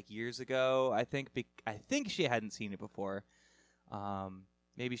Lily like years ago. I think she hadn't seen it before.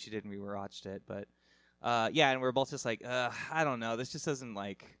 Maybe she didn't rewatched it, but and we're both just like, I don't know. This just doesn't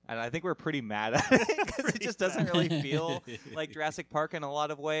like. And I think we're pretty mad at it because it just doesn't really feel like Jurassic Park in a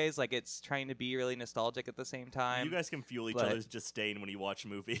lot of ways. Like it's trying to be really nostalgic at the same time. You guys can fuel each other's disdain when you watch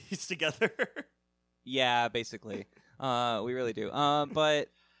movies together. Yeah, basically. We really do.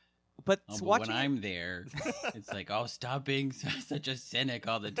 But watching when I'm there, it's like, oh, stop being such a cynic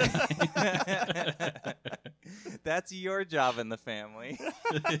all the time. That's your job in the family.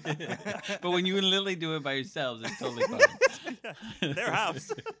 But when you and Lily do it by yourselves, it's totally fine. Yeah, their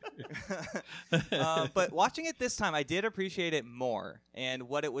house. But watching it this time, I did appreciate it more and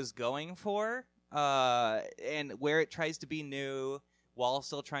what it was going for, and where it tries to be new while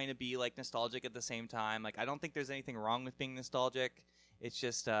still trying to be like nostalgic at the same time. Like I don't think there's anything wrong with being nostalgic. It's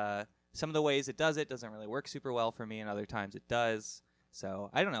just some of the ways it doesn't really work super well for me, and other times it does. So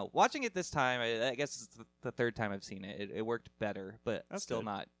I don't know. Watching it this time, I guess it's the third time I've seen it. It worked better, but That's still good.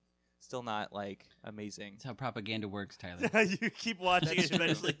 not like amazing. That's how propaganda works, Tyler. You keep watching it,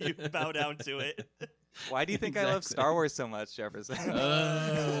 eventually you bow down to it. Why do you think I love Star Wars so much, Jefferson?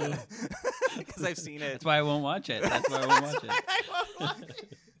 Because I've seen it. That's why I won't watch it. That's why I won't watch it. I won't watch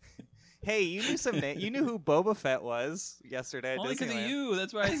it. Hey, you knew you knew who Boba Fett was yesterday at Only because of Disneyland. you.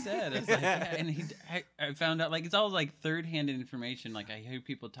 That's what I said. I was like, yeah. And I found out, like, it's all like third-hand information. Like, I hear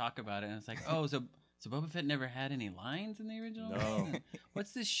people talk about it, and it's like, oh, so Boba Fett never had any lines in the original? No. movie?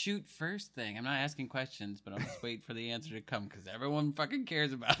 What's this shoot first thing? I'm not asking questions, but I'm just waiting for the answer to come because everyone fucking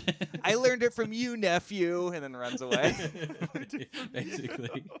cares about it. I learned it from you, nephew, and then runs away.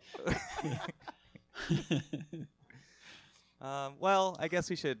 Basically. Well, I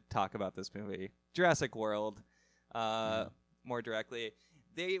guess we should talk about this movie, Jurassic World, more directly.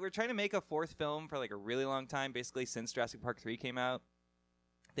 They were trying to make a fourth film for like a really long time, basically since Jurassic Park 3 came out.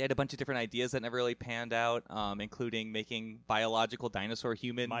 They had a bunch of different ideas that never really panned out, including making biological dinosaur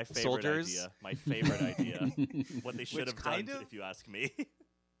human My favorite soldiers. idea. My favorite idea. What they should Which have done, kind of- if you ask me.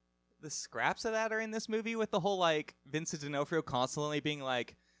 The scraps of that are in this movie with the whole like Vincent D'Onofrio constantly being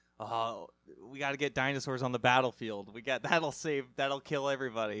like, "Oh, we got to get dinosaurs on the battlefield. That'll kill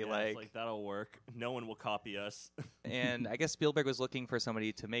everybody." Yeah, it's like that'll work. No one will copy us. And I guess Spielberg was looking for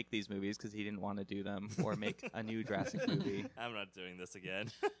somebody to make these movies because he didn't want to do them or make a new Jurassic movie. I'm not doing this again.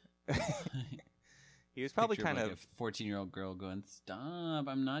 He was probably Picture kind like a 14-year-old girl going, "Stop!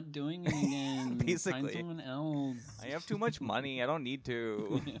 I'm not doing it again. Basically. Find someone else." I have too much money. I don't need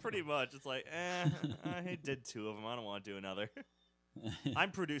to. Pretty much. It's like, I did 2 of them. I don't want to do another.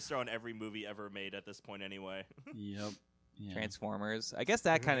 I'm producer on every movie ever made at this point anyway. Yep. Yeah. Transformers. I guess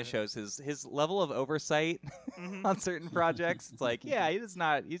that kind of shows his level of oversight on certain projects. It's like, yeah, he's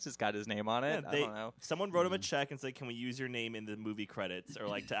just got his name on it. Yeah, I don't know. Someone wrote him a check and said, "Can we use your name in the movie credits or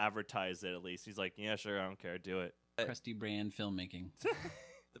like to advertise it at least?" He's like, "Yeah, sure, I don't care, do it." Crusty brand filmmaking.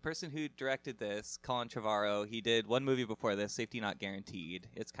 The person who directed this, Colin Trevorrow, he did one movie before this, Safety Not Guaranteed.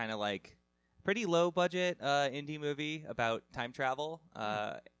 It's kind of like pretty low budget indie movie about time travel,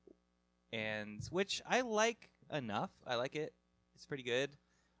 and which I like enough. I like it. It's pretty good.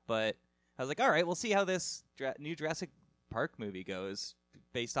 But I was like, all right, we'll see how this new Jurassic Park movie goes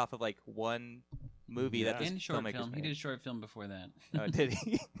based off of like one movie that this and short filmmakers film. made. He did a short film before that. Oh, did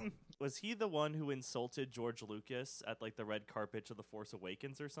he? Was he the one who insulted George Lucas at like the red carpet to The Force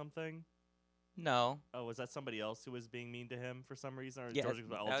Awakens or something? No. Oh, was that somebody else who was being mean to him for some reason? Or Yeah, George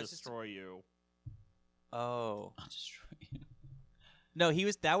Lucas, that I'll was just- destroy you. Oh. I'll destroy you. No,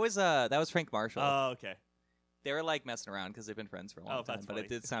 that was Frank Marshall. Oh, okay. They were like messing around because they've been friends for a long time, that's but funny. it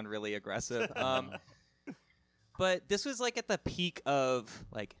did sound really aggressive. But this was like at the peak of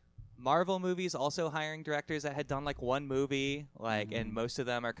like Marvel movies also hiring directors that had done like one movie, like, and most of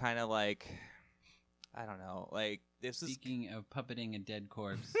them are kind of like, I don't know, like this is. Speaking of puppeting a dead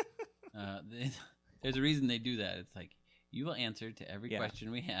corpse, there's a reason they do that. It's like you will answer to every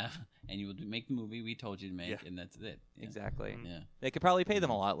question we have, and you will make the movie we told you to make, and that's it. Yeah. Exactly. Yeah. They could probably pay them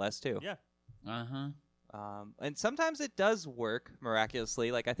a lot less too. Yeah. And sometimes it does work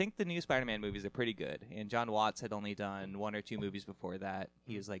miraculously. Like I think the new Spider-Man movies are pretty good, and John Watts had only done 1 or 2 movies before that.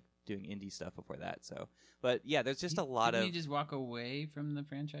 He was like doing indie stuff before that. So, but yeah, there's just a lot Didn't of. he just walk away from the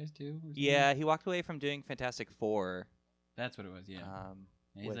franchise too? Or something? Yeah, he walked away from doing Fantastic Four. That's what it was. Yeah.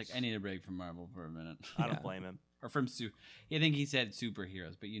 And he's which- like, I need a break from Marvel for a minute. I don't blame him. Or from I think he said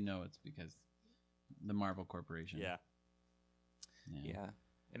superheroes, but you know it's because the Marvel Corporation. Yeah. Yeah.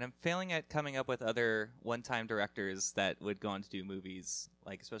 And I'm failing at coming up with other one-time directors that would go on to do movies,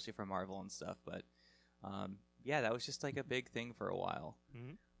 like especially for Marvel and stuff. But yeah, that was just like a big thing for a while.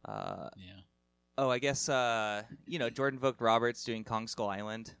 Yeah. Oh, I guess Jordan Vogt Roberts doing Kong Skull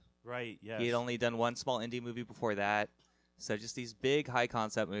Island. Right. Yeah. He had only done one small indie movie before that, so just these big high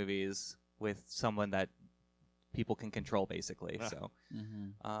concept movies with someone that people can control, basically. So,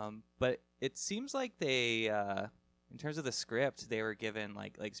 but it seems like they, in terms of the script, they were given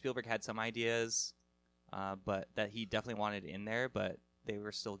like Spielberg had some ideas, but that he definitely wanted in there, but they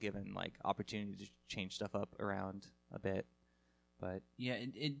were still given like opportunity to change stuff up around a bit. But yeah,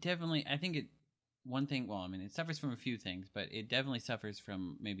 it definitely. I think it. One thing. Well, I mean, it suffers from a few things, but it definitely suffers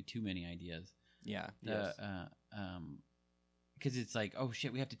from maybe too many ideas. yeah, Because it's like, oh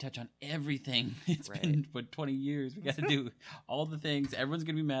shit, we have to touch on everything. It's Right. been 20 years. We got to do all the things. Everyone's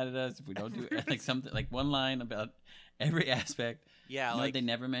gonna be mad at us if we don't do like something like one line about every aspect. yeah, You know like what they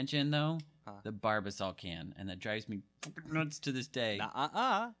never mention though? Huh. The Barbasol can, and that drives me nuts to this day.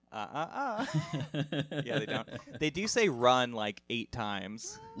 Yeah, they don't. They do say run like 8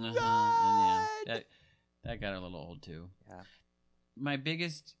 times. And yeah, that got a little old too. Yeah.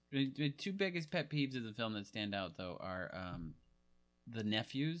 The 2 biggest pet peeves of the film that stand out though are the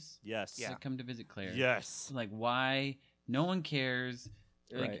nephews Yes. Yeah. that come to visit Claire. Yes. Like why no one cares.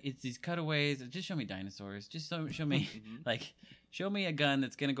 Like Right. it's these cutaways. Just show me dinosaurs. Just show me Mhm. like show me a gun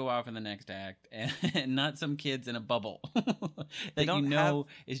that's gonna go off in the next act, and not some kids in a bubble that don't you know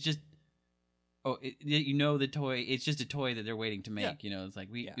is just. Oh, the toy. It's just a toy that they're waiting to make. Yeah. You know, it's like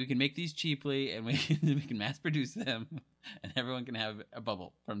we Yeah. can make these cheaply, and we can mass produce them, and everyone can have a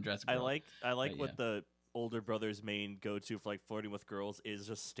bubble from Jurassic I World. like But, what yeah. the older brother's main go-to for like flirting with girls is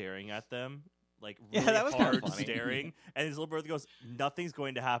just staring at them, like Yeah, really that was kinda hard funny. staring. And his little brother goes, "Nothing's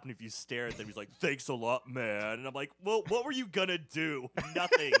going to happen if you stare at them." He's like, "Thanks a lot, man." And I'm like, "Well, what were you gonna do?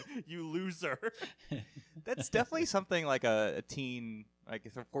 Nothing, you loser." That's definitely something like a teen, like a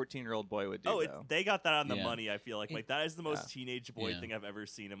 14-year-old boy would do. Oh, though. they got that on the Yeah. money. I feel like that is the most teenage boy Yeah. thing I've ever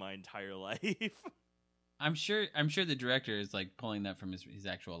seen in my entire life. I'm sure the director is like pulling that from his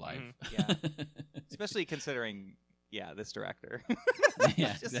actual life. Yeah. Especially considering, this director.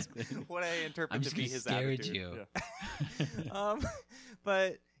 Yeah, Just exactly. what I interpret I'm to just be gonna his stare attitude. at you.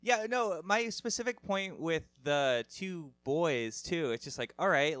 But yeah, no, my specific point with the 2 boys too, it's just like, all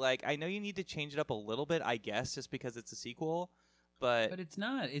right, like I know you need to change it up a little bit, I guess, just because it's a sequel, but But it's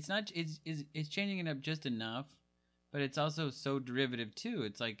not. It's changing it up just enough. But it's also so derivative too.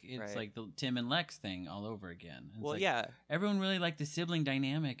 It's like Right. like the Tim and Lex thing all over again. It's well, like, yeah, everyone really liked the sibling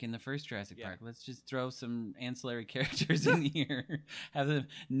dynamic in the first Jurassic Yeah. Park. Let's just throw some ancillary characters in here, have them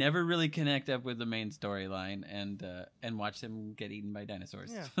never really connect up with the main storyline, and watch them get eaten by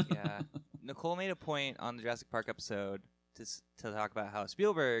dinosaurs. Yeah. yeah. Nicole made a point on the Jurassic Park episode to talk about how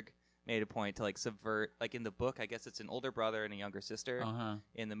Spielberg made a point to like subvert, like in the book, I guess it's an older brother and a younger sister. Uh-huh.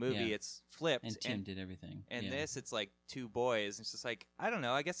 In the movie, Yeah. it's flipped, And Tim did everything. and Yeah. this, it's like 2 boys. It's just like, I don't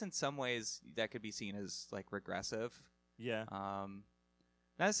know. I guess in some ways that could be seen as like regressive. Yeah. Not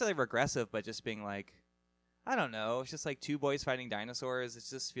necessarily regressive, but just being like, I don't know. It's just like 2 boys fighting dinosaurs. It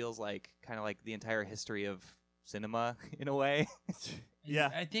just feels like kind of like the entire history of cinema in a way. Yeah.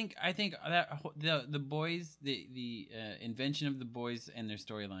 I think that the boys, the invention of the boys and their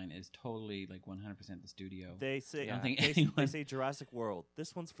storyline is totally like 100% the studio. They say I don't think they anyone- say Jurassic World.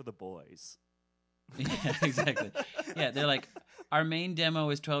 This one's for the boys. Yeah, exactly. Yeah, they're like, our main demo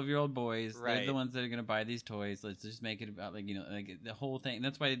is 12-year-old boys. They're Right. the ones that are gonna buy these toys. Let's just make it about like like the whole thing.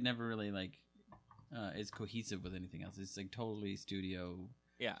 That's why it never really like is cohesive with anything else. It's like totally studio.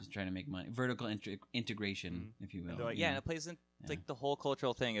 Yeah. Just trying to make money. Vertical integration, if you will. they're like, Yeah, you and know? it plays in Yeah. like the whole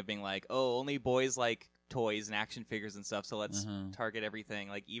cultural thing of being like, oh, only boys like toys and action figures and stuff, so let's target everything.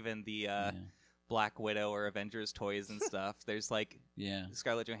 Like even the Black Widow or Avengers toys and stuff. There's like yeah.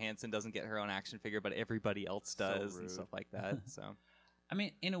 Scarlett Johansson doesn't get her own action figure, but everybody else So does and rude. stuff like that. So I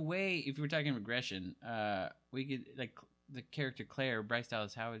mean, in a way, if we were talking regression, we could like the character Bryce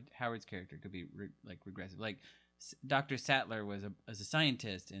Dallas Howard's character could be regressive. Like Dr. Sattler was a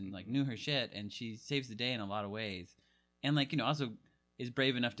scientist and like knew her shit, and she saves the day in a lot of ways, and like also is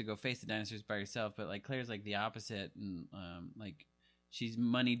brave enough to go face the dinosaurs by herself. But like Claire's like the opposite, and like she's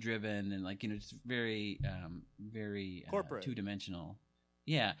money driven and like just very very Corporate. 2-dimensional.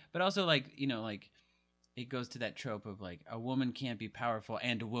 Yeah, but also like like it goes to that trope of like a woman can't be powerful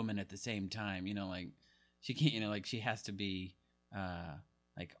and a woman at the same time. Like she can't. Like she has to be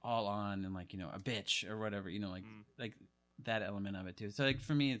like all on and like a bitch or whatever. Like that element of it too. So like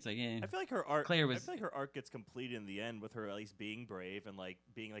for me, it's like I feel like her arc. Claire I was- feel like her arc gets complete in the end with her at least being brave and like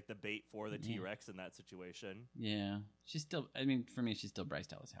being like the bait for the Yeah. T-Rex in that situation. yeah. She's still. I mean, for me, she's still Bryce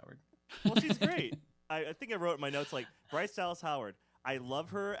Dallas Howard. Well, she's great. I think I wrote in my notes like Bryce Dallas Howard. I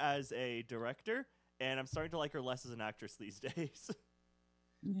love her as a director, and I'm starting to like her less as an actress these days.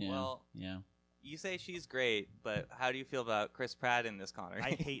 Yeah. Well- yeah. you say she's great, but how do you feel about Chris Pratt in this, Connor?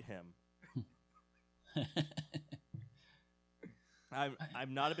 I hate him.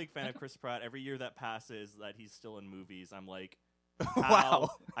 I'm not a big fan of Chris Pratt. Every year that passes that he's still in movies, I'm like, Wow. wow.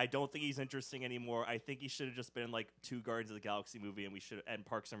 I don't think he's interesting anymore. I think he should have just been in like 2 Guardians of the Galaxy movie and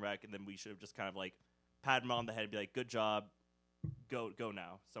Parks and Rec, and then we should have just kind of like pat him on the head and be like, good job, go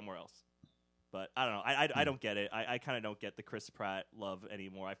now somewhere else. But I don't know. I don't get it. I kind of don't get the Chris Pratt love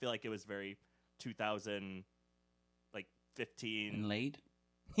anymore. I feel like it was very 2000, like 15. And late.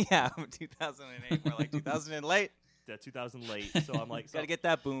 Yeah, 2008, more like 2000 and late. Yeah, 2000 late. So I'm like, Gotta get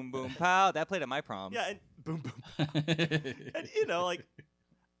that boom boom pow. That played at my prom. yeah, and boom boom. And like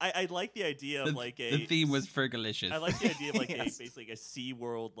I like the idea of like a the theme was Fergalicious. I like the idea of like Yes. basically a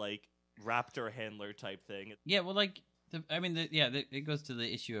SeaWorld like raptor handler type thing. Yeah, well, like, it goes to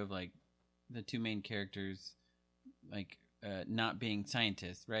the issue of like the 2 main characters, like, not being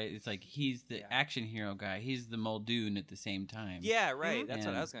scientists, right? It's like he's the action hero guy, he's the Muldoon at the same time. Yeah, right. That's what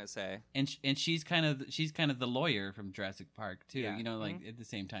And- I was gonna say. and she's kind of the lawyer from Jurassic Park too. Yeah. Like at the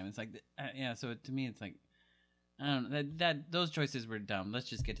same time, it's like So to me, it's like I don't know that those choices were dumb. Let's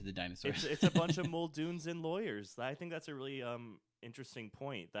just get to the dinosaurs. It's a bunch of Muldoons and lawyers. I think that's a really interesting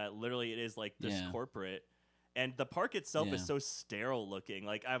point. That literally it is like this Yeah. corporate. And the park itself is Yeah. so sterile looking.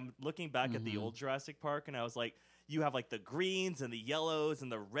 Like I'm looking back at the Mhm. old Jurassic Park, and I was like, you have like the greens and the yellows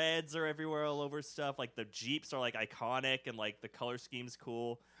and the reds are everywhere all over stuff. Like the Jeeps are like iconic and like the color scheme's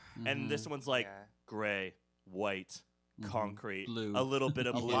cool. And this one's like Yeah. gray, white, Mhm. concrete, Blue. a little bit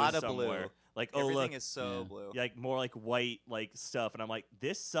of A blue lot of somewhere. blue. Like oh Everything look, is so Yeah. blue. like more like white like stuff, and I'm like,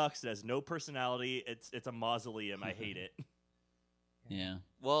 this sucks. It has no personality. It's a mausoleum. I hate it. yeah.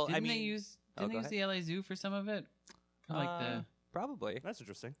 Well, Didn't I mean, they use Oh, didn't they go use the LA Zoo for some of it? For like the probably. That's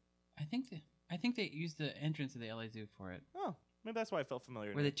interesting. I think they used the entrance of the LA Zoo for it. Oh, maybe that's why I felt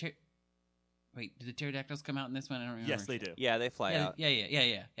familiar. Where now. the wait, did the pterodactyls come out in this one? I don't remember. Yes, they do. Yeah, they fly Yeah, out.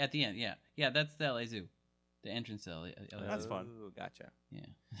 yeah. At the end, yeah. That's the LA Zoo, the entrance to LA Zoo. That's fun. Ooh, gotcha.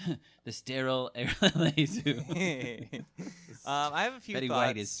 Yeah, the sterile LA Zoo. I have a few Betty thoughts.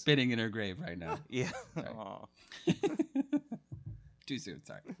 White is spinning in her grave right now. Yeah. Sorry. Aw. Too soon.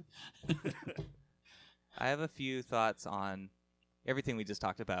 Sorry. I have a few thoughts on everything we just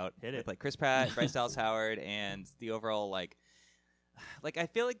talked about. Hit with, it. like Chris Pratt, Bryce Dallas Howard, and the overall like I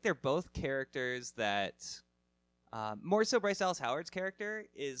feel like they're both characters that more so Bryce Dallas Howard's character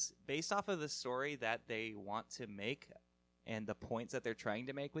is based off of the story that they want to make and the points that they're trying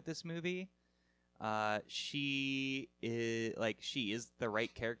to make with this movie. She is the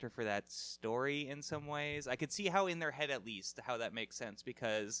right character for that story in some ways. I could see how in their head at least how that makes sense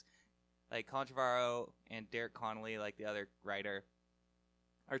because like Colin Trevorrow and Derek Connolly, like the other writer,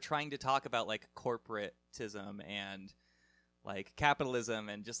 are trying to talk about like corporatism and like capitalism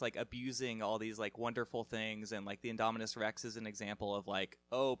and just like abusing all these like wonderful things, and like the Indominus Rex is an example of like,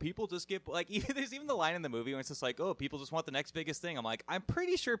 oh, people just get like there's even the line in the movie where it's just like, oh, people just want the next biggest thing. I'm like, I'm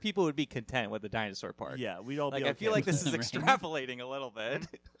pretty sure people would be content with the dinosaur park. Yeah, we'd all like be I feel like this is Right. extrapolating a little bit.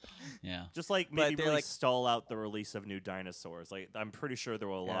 Yeah. just like But maybe they're really like- stall out the release of new dinosaurs. Like I'm pretty sure there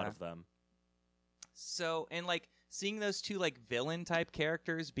were a lot Yeah. of them. So, and like seeing those two like villain type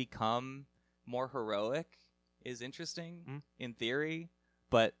characters become more heroic is interesting in theory,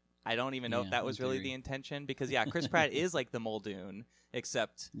 but I don't even know if Yeah, that was in really theory. the intention, because yeah, Chris Pratt is like the Muldoon,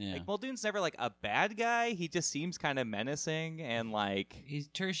 except Yeah. like Muldoon's never like a bad guy. He just seems kind of menacing and like He's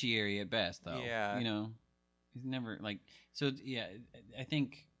tertiary at best, though. Yeah. You know, he's never like. So yeah, I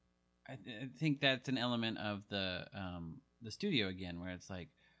think that's an element of the studio again, where it's like,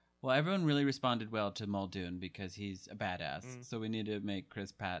 well, everyone really responded well to Muldoon because he's a badass, so we need to make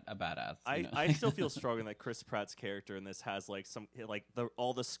Chris Pratt a badass. you know? I still feel strongly that Chris Pratt's character in this has like some like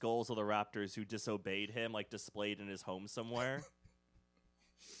all the skulls of the raptors who disobeyed him like displayed in his home somewhere.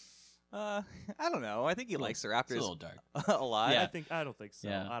 I don't know. I think he likes the It's a Raptors little dark. a lot. Yeah. I don't think so.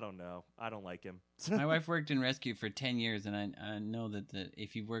 Yeah. I don't know. I don't like him. My wife worked in rescue for 10 years, and I know that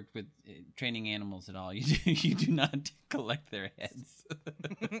if you worked with training animals at all, you do not collect their heads.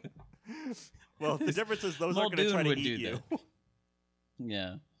 Well, the difference is those aren't going to try Muldoon to would eat do you. that.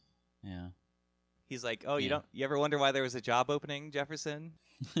 Yeah. Yeah. He's like, oh, Yeah. you ever wonder why there was a job opening, Jefferson?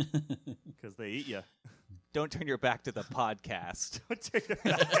 Because they eat you. Don't turn your back to the podcast.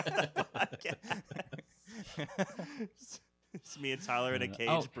 It's me and Tyler in a cage,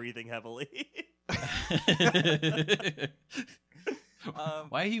 Oh. breathing heavily.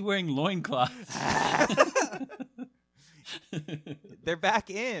 Why are you wearing loincloths? They're back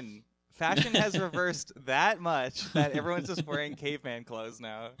in. Fashion has reversed that much that everyone's just wearing caveman clothes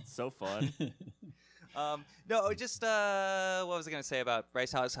now. So fun. No, just what was I going to say about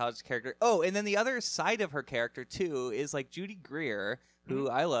Bryce Dallas Howard's character? Oh, and then the other side of her character too is like Judy Greer, who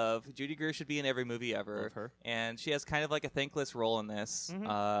I love. Judy Greer should be in every movie ever. Love her. And she has kind of like a thankless role in this,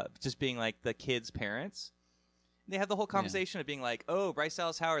 just being like the kids' parents. They have the whole conversation of being like, "Oh, Bryce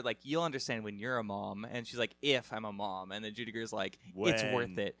Dallas Howard, like you'll understand when you're a mom," and she's like, "If I'm a mom," and then Judy Greer's like, "It's When.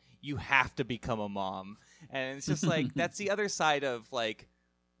 worth it. You have to become a mom," and it's just like that's the other side of like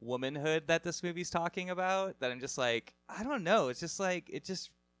womanhood that this movie's talking about. That I'm just like, I don't know. It's just like it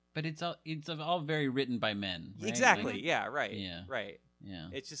just But it's all very written by men. Right? exactly, Like, yeah, right, Yeah. right. yeah.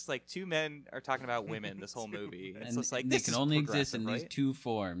 It's just like two men are talking about women this whole movie. It's And just like they this can is only exist in progressive, these two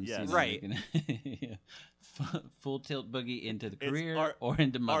forms. Yes. Right. Yeah. Full tilt boogie into the It's career or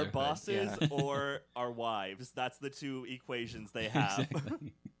into Our motherhood. bosses Yeah. or our wives. That's the two equations they have.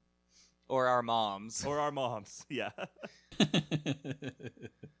 Exactly. or our moms. Or our moms. Yeah.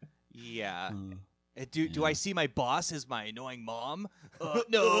 Yeah. Mm. Do I see my boss as my annoying mom?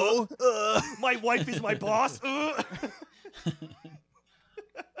 No. My wife is my boss.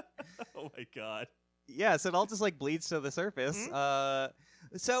 Oh my god. Yeah, so it all just like bleeds to the surface.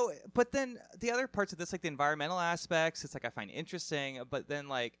 So, but then the other parts of this, like the environmental aspects, it's like I find interesting. But then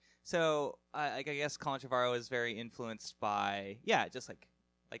like, so I guess Colin Trevorrow is very influenced by, just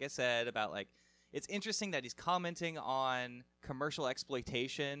like I said about like, it's interesting that he's commenting on commercial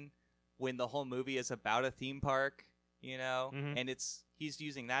exploitation when the whole movie is about a theme park, you know, and he's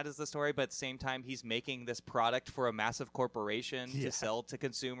using that as the story, but at the same time he's making this product for a massive corporation to sell to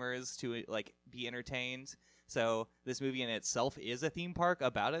consumers to like be entertained. So this movie in itself is a theme park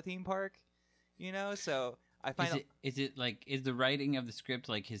about a theme park, you know. So I find is the writing of the script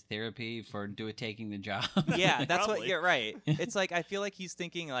like his therapy for taking the job? yeah, that's what Probably. you're right. It's like I feel like he's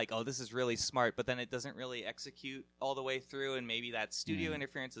thinking like, oh, this is really smart, but then it doesn't really execute all the way through, and maybe that's studio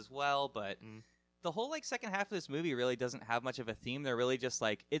interference as well. But the whole like second half of this movie really doesn't have much of a theme. They're really just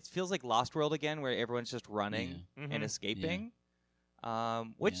like it feels like Lost World again, where everyone's just running and escaping.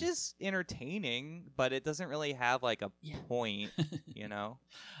 Which is entertaining, but it doesn't really have like a point, you know.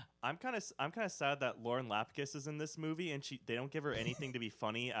 I'm kind of sad that Lauren Lapkus is in this movie and they don't give her anything to be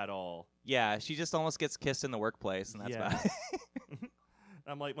funny at all. Yeah, she just almost gets kissed in the workplace, and that's about it.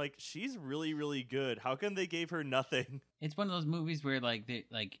 I'm like she's really really good. How come they gave her nothing? It's one of those movies where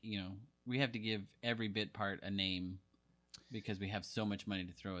we have to give every bit part a name because we have so much money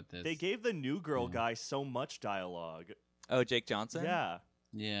to throw at this. They gave the new girl guy so much dialogue. Oh, Jake Johnson. Yeah.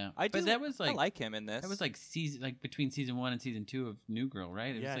 Yeah, But that was I like him in this. That was like between season 1 and season 2 of New Girl,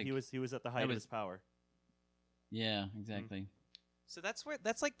 right? It Yeah, was he was at the height of his power. Yeah, exactly. So that's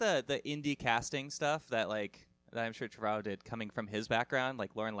like the indie casting stuff that I'm sure Trevorrow did coming from his background,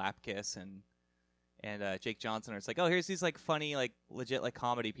 like Lauren Lapkus and Jake Johnson. Or it's like, oh, here's these like funny, like legit like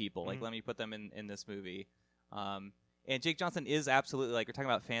comedy people. Like let me put them in this movie. And Jake Johnson is absolutely, like, we're talking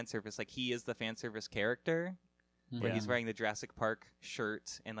about fan service, like, he is the fan service character. Where he's wearing the Jurassic Park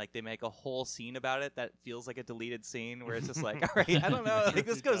shirt, and like they make a whole scene about it that feels like a deleted scene, where it's just like, all right, I don't know, like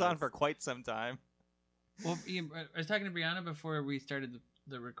this goes on for quite some time. Well, I was talking to Brianna before we started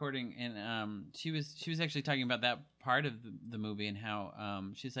the recording, and she was actually talking about that part of the movie and how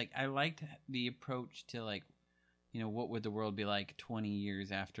she's like, I liked the approach to like, what would the world be like 20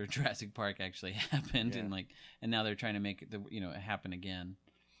 years after Jurassic Park actually happened, and now they're trying to make it it happen again.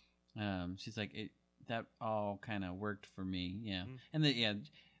 She's like that all kind of worked for me, and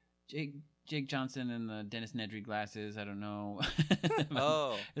Jake Johnson and the Dennis Nedry glasses. I don't know.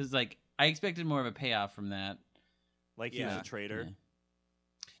 Oh, it was like I expected more of a payoff from that. Like he was a traitor. Yeah.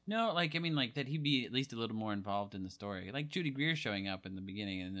 No, like I mean, like that he'd be at least a little more involved in the story. Like Judy Greer showing up in the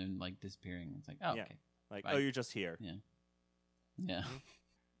beginning and then like disappearing. It's like, oh, okay, like bye. you're just here. Yeah.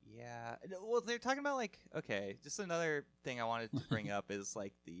 Yeah. Well, they're talking about like, okay, just another thing I wanted to bring up is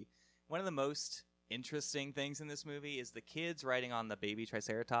like one of the most interesting things in this movie is the kids riding on the baby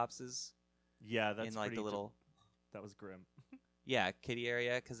triceratopses. Yeah, that's in like the little. That was grim. Yeah, kiddie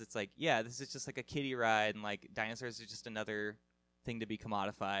area, because it's like, yeah, this is just like a kiddie ride, and like dinosaurs are just another thing to be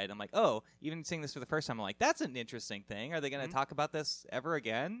commodified. I'm like, oh, even seeing this for the first time, I'm like, that's an interesting thing. Are they going to talk about this ever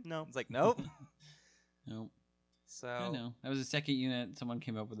again? No. It's like, nope. Nope. So I know that was a second unit. Someone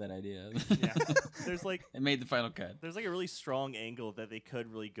came up with that idea. Yeah, there's like it made the final cut. There's like a really strong angle that they could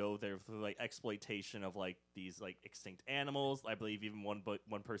really go there for like exploitation of like these like extinct animals. I believe even one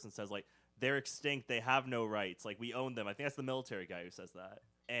person says like they're extinct, they have no rights, like we own them. I think that's the military guy who says that.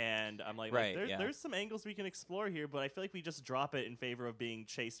 And I'm like, there's some angles we can explore here, but I feel like we just drop it in favor of being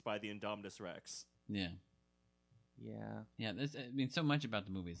chased by the Indominus Rex. Yeah. I mean, so much about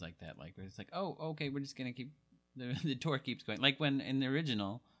the movies like that. Like it's like, oh, okay, we're just gonna keep. The tour keeps going. Like when in the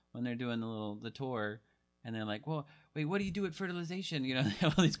original, when they're doing the tour, and they're like, "Well, wait, what do you do at fertilization?" They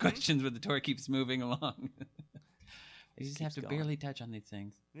have all these questions, but the tour keeps moving along. They just have to barely touch on these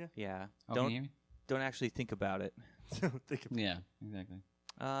things. Yeah. Oh, can you hear me? Don't actually think about it. Yeah, exactly.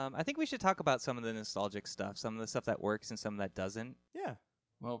 I think we should talk about some of the nostalgic stuff, some of the stuff that works and some that doesn't. Yeah.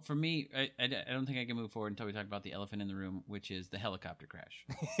 Well, for me, I don't think I can move forward until we talk about the elephant in the room, which is the helicopter crash.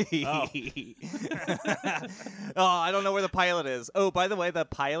 Oh, I don't know where the pilot is. Oh, by the way, the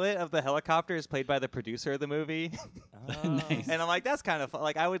pilot of the helicopter is played by the producer of the movie. Nice. And I'm like, that's kind of fun.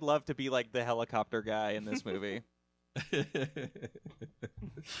 Like, I would love to be like the helicopter guy in this movie.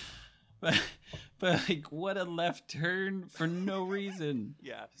 but like, what a left turn for no reason.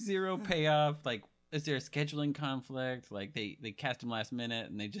 Yeah. Zero payoff. Like, is there a scheduling conflict? Like they cast him last minute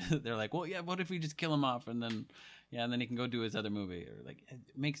and they're like, well, yeah, what if we just kill him off and then he can go do his other movie? Or like, it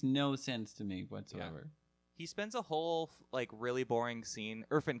makes no sense to me whatsoever. Yeah. He spends a whole like really boring scene.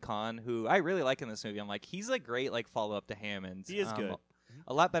 Irfan Khan, who I really like in this movie, I'm like, he's a great like follow up to Hammond. He is good.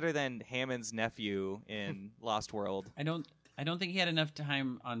 A lot better than Hammond's nephew in Lost World. I don't think he had enough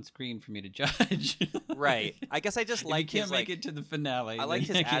time on screen for me to judge. Right. I guess I just like his. You can't his, make it to the finale. I like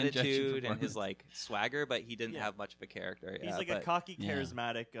his attitude and his like swagger, but he didn't have much of a character. He's like a cocky,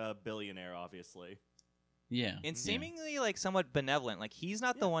 charismatic billionaire, obviously. Yeah. And seemingly like somewhat benevolent. Like he's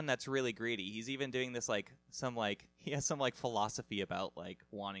not the one that's really greedy. He's even doing this like he has some like philosophy about like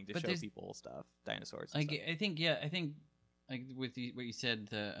wanting to show people stuff, dinosaurs. And stuff. I think like with what you said,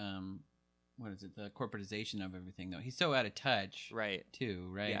 the what is it? The corporatization of everything, though. He's so out of touch, right? Too,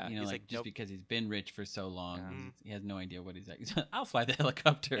 right? Yeah, like just because he's been rich for so long, he has no idea what he's like. I'll fly the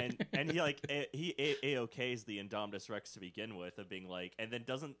helicopter, and he like he AOKs the Indominus Rex to begin with, of being like, and then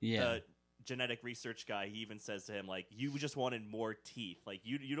doesn't the genetic research guy? He even says to him like, "You just wanted more teeth. Like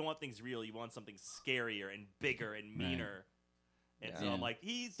you don't want things real. You want something scarier and bigger and meaner." Right. And so I'm like,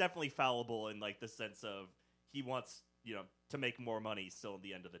 he's definitely fallible in like the sense of he wants, to make more money still at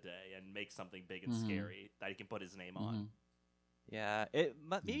the end of the day and make something big and scary that he can put his name on. Yeah,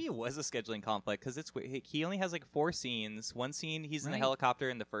 maybe it was a scheduling conflict because he only has like 4 scenes. One scene he's in the helicopter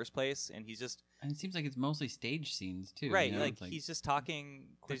in the first place, and he's just. And it seems like it's mostly stage scenes too. Right, like he's just talking.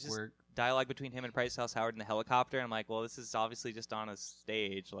 There's just dialogue between him and Price House Howard in the helicopter. And I'm like, well, this is obviously just on a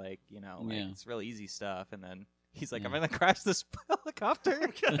stage, like it's real easy stuff. And then he's like, I'm gonna crash this helicopter.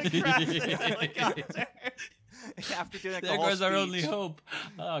 I'm gonna crash this helicopter. After doing like there the whole goes our only hope.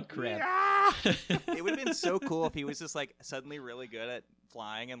 Oh crap! Yeah! It would have been so cool if he was just like suddenly really good at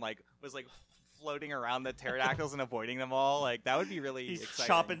flying and like was like floating around the pterodactyls and avoiding them all. Like that would be really exciting.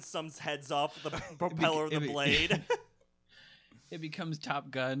 Chopping some heads off with the propeller of the blade. It becomes Top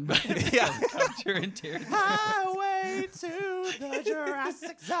Gun, but helicopter and pterodactyls. Highway to the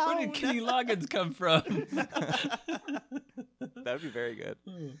Jurassic Zone. Where did Kenny Loggins come from? That would be very good.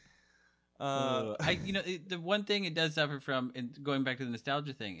 The one thing it does suffer from, and going back to the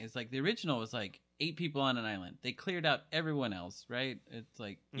nostalgia thing, is like the original was like 8 people on an island. They cleared out everyone else, right? It's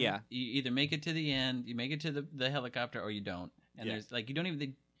like Yeah. you either make it to the end, you make it to the helicopter, or you don't. And there's like they don't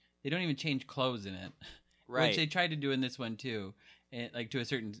even change clothes in it, Right. which they tried to do in this one too, and, like to a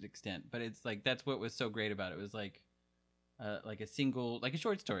certain extent. But it's like that's what was so great about it. It was like a single, like a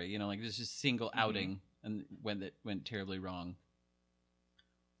short story, like it was just single outing, and when it went terribly wrong.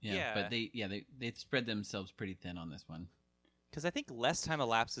 Yeah, but they spread themselves pretty thin on this one. Because I think less time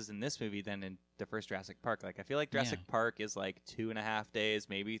elapses in this movie than in the first Jurassic Park. Like I feel like Jurassic Park is like 2.5 days,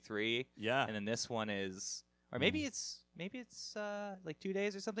 maybe 3. Yeah. And then this one is, or maybe it's like 2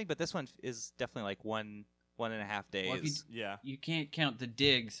 days or something. But this one is definitely like 1.5 days. Well, you can't count the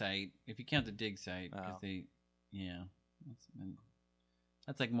dig site. If you count the dig site, because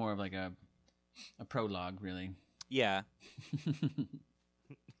that's like more of like a prologue, really. Yeah.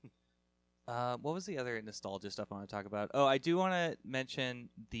 What was the other nostalgia stuff I want to talk about? Oh, I do want to mention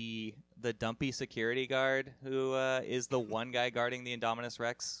the dumpy security guard who is the one guy guarding the Indominus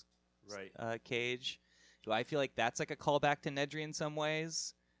Rex cage. Do I feel like that's like a callback to Nedry in some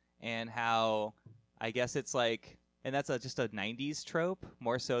ways? And how I guess it's like, and that's just a 90s trope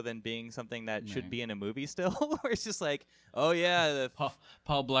more so than being something that should be in a movie still, where it's just like, oh yeah,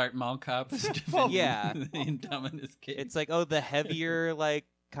 Paul Blart Mall Cop is the Indominus cage. It's like, oh, the heavier like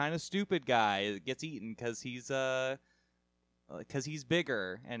kind of stupid guy gets eaten because he's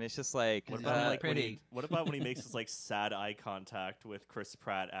bigger, and it's just like what about when he makes this like sad eye contact with Chris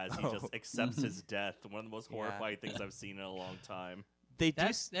Pratt as he just accepts his death? One of the most horrifying things I've seen in a long time.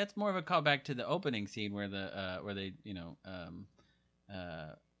 That's more of a callback to the opening scene where they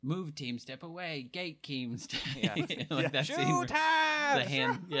move team, step away, gate team, step. That Shoot scene where time! the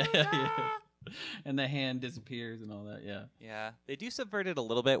hand, and the hand disappears and all that. Yeah. They do subvert it a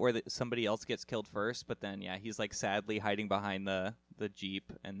little bit where somebody else gets killed first, but then he's like sadly hiding behind the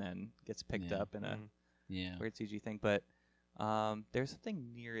Jeep and then gets picked up in a weird CG thing. But there's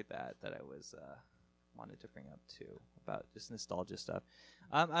something near that I was wanted to bring up too about just nostalgia stuff.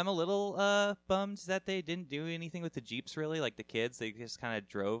 I'm a little bummed that they didn't do anything with the Jeeps really, like the kids. They just kind of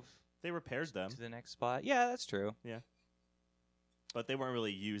drove. They repaired them to the next spot. Yeah, that's true. Yeah. But they weren't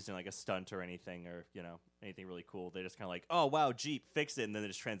really used in like a stunt or anything, or anything really cool. They just kind of like, oh wow, Jeep, fix it, and then they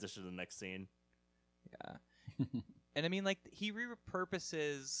just transition to the next scene. Yeah, and I mean, like he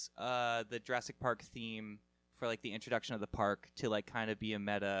repurposes the Jurassic Park theme for like the introduction of the park to like kind of be a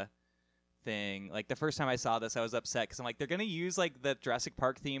meta thing. Like the first time I saw this, I was upset because I'm like, they're gonna use like the Jurassic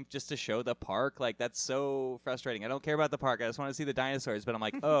Park theme just to show the park. Like that's so frustrating. I don't care about the park. I just want to see the dinosaurs. But I'm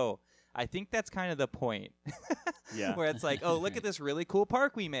like, oh. I think that's kind of the point. Yeah. Where it's like, oh, look at this really cool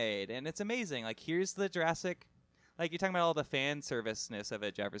park we made, and it's amazing. Like, here's the Jurassic. Like, you're talking about all the fan serviceness of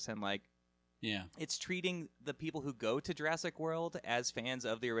it, Jefferson. Like, it's treating the people who go to Jurassic World as fans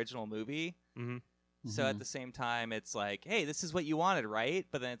of the original movie. Mm-hmm. So at the same time, it's like, hey, this is what you wanted, right?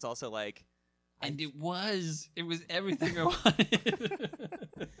 But then it's also like, and it was everything I wanted.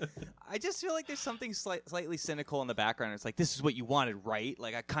 I just feel like there's something slightly cynical in the background. It's like, this is what you wanted, right?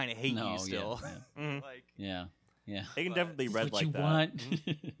 Like, I kind of hate you still. Like, yeah. It can definitely read like you that. Want.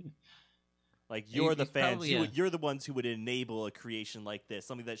 Like, you're the fans. You're the ones who would enable a creation like this,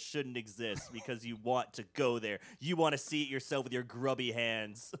 something that shouldn't exist, because you want to go there. You want to see it yourself with your grubby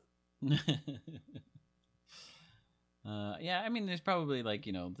hands. I mean, there's probably like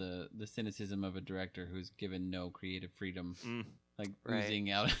the cynicism of a director who's given no creative freedom, like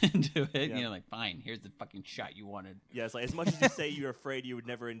oozing out into it. Like, fine, here's the fucking shot you wanted. Yeah, it's like, as much as you say you're afraid you would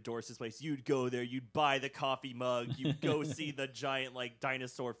never endorse this place, you'd go there, you'd buy the coffee mug, you'd go see the giant like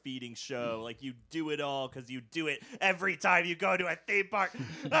dinosaur feeding show, like you do it all because you do it every time you go to a theme park.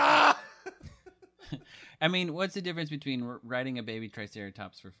 I mean, what's the difference between riding a baby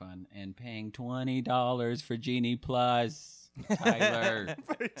Triceratops for fun and paying $20 for Genie Plus, Tyler?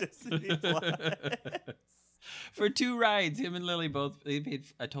 For Disney Plus. For 2 rides, him and Lily they paid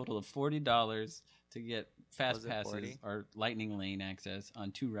a total of $40 to get fast passes or lightning lane access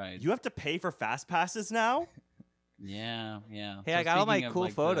on 2 rides. You have to pay for fast passes now? Yeah. Hey, I got all my cool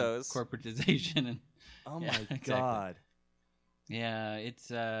photos. Corporatization and oh my god. Yeah,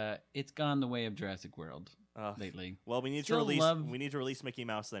 it's gone the way of Jurassic World lately. Well, we need to release Mickey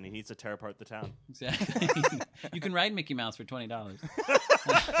Mouse then. He needs to tear apart the town. Exactly. You can ride Mickey Mouse for $20.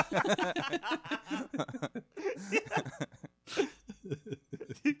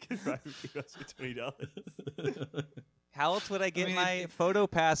 You can ride Mickey Mouse for $20. How else would I get my photo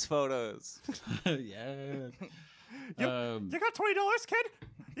pass photos? Yeah. You got $20, kid?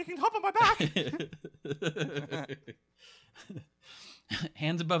 You can hop on my back.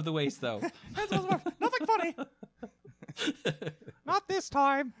 Hands above the waist, though. Nothing funny. Not this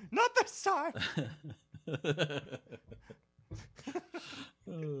time. Not this time.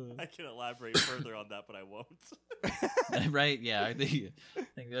 I can elaborate further on that, but I won't. Right? Yeah. I think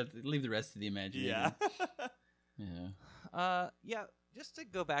leave the rest to the imagination. Yeah. Yeah. Just to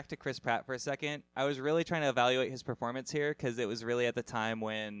go back to Chris Pratt for a second, I was really trying to evaluate his performance here because it was really at the time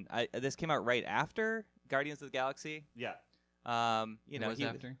when this came out right after Guardians of the Galaxy. Yeah.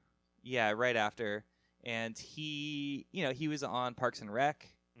 After? Yeah, right after. And he was on Parks and Rec,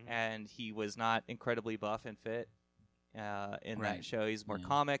 and he was not incredibly buff and fit in that show. He's more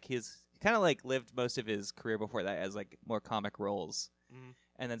comic. He's kind of like lived most of his career before that as like more comic roles.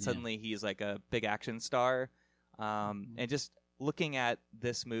 And then suddenly he's like a big action star. And just looking at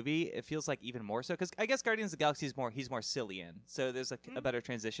this movie, it feels like even more so because I guess Guardians of the Galaxy he's more silly in. So there's a better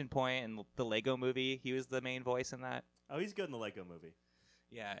transition point. And the Lego movie, he was the main voice in that. Oh, he's good in the Lego movie.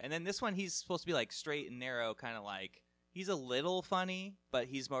 Yeah, and then this one he's supposed to be like straight and narrow, kind of like he's a little funny, but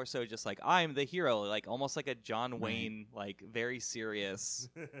he's more so just like I'm the hero, like almost like a John Wayne, like very serious,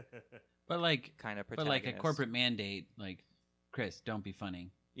 but like kind of protagonist. But like a corporate mandate, like Chris, don't be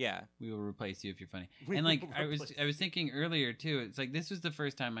funny. Yeah, we will replace you if you're funny. And like I was thinking earlier too, it's like this was the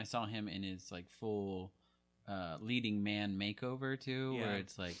first time I saw him in his like full leading man makeover too, where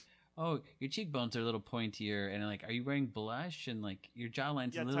it's like, oh, your cheekbones are a little pointier, and like, are you wearing blush? And like, your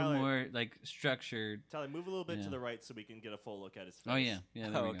jawline's a little more like structured. Tyler, move a little bit to the right so we can get a full look at his face. Oh yeah.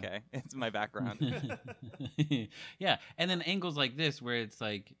 Oh, okay. It's my background. Yeah, and then angles like this, where it's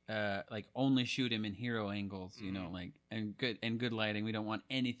like only shoot him in hero angles, you know, like and good lighting. We don't want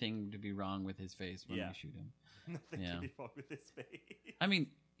anything to be wrong with his face when we shoot him. Nothing can be wrong with his face. I mean,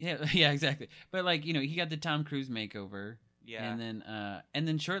 yeah, exactly. But like, you know, he got the Tom Cruise makeover. Yeah, and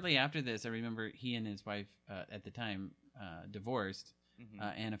then shortly after this, I remember he and his wife at the time divorced,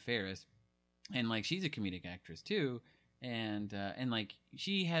 Anna Faris, and like she's a comedic actress too, and like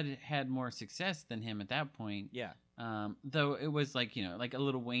she had more success than him at that point. Yeah, though it was like, you know, like a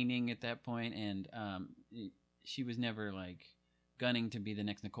little waning at that point, and she was never like gunning to be the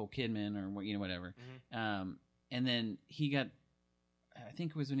next Nicole Kidman or whatever. And then he got, I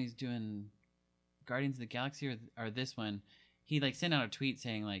think it was when he's doing Guardians of the Galaxy or this one, he like sent out a tweet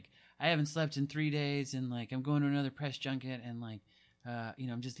saying like, I haven't slept in 3 days and like I'm going to another press junket and like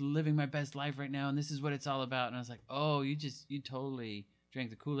I'm just living my best life right now and this is what it's all about. And I was like, oh, you totally drank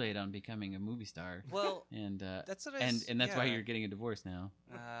the Kool-Aid on becoming a movie star. Well, and that's what and that's why you're getting a divorce now.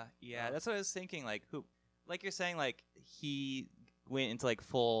 That's what I was thinking. Like like you're saying, like he went into like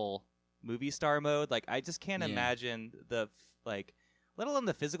full movie star mode. Like I just can't imagine the like. Let alone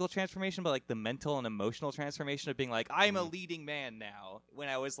the physical transformation, but like the mental and emotional transformation of being like, I'm a leading man now, when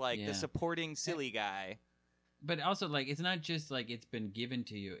I was like the supporting silly guy. But also, like, it's not just like it's been given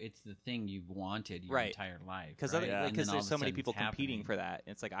to you; it's the thing you've wanted your entire life. Because there's so many people competing for that.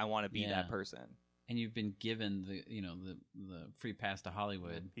 It's like I want to be that person, and you've been given the free pass to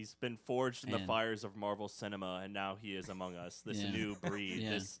Hollywood. He's been forged in the fires of Marvel cinema, and now he is among us. This new breed,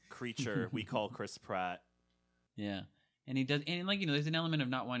 this creature we call Chris Pratt. Yeah. And he does, and like, you know, there's an element of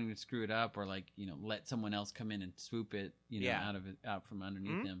not wanting to screw it up or like, you know, let someone else come in and swoop it, out from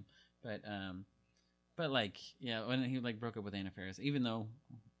underneath him. But like, when he like broke up with Anna Faris, even though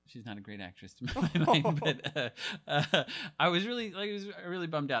she's not a great actress to my mind, but I was really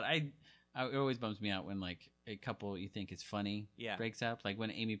bummed out. It always bums me out when like a couple you think is funny breaks up, like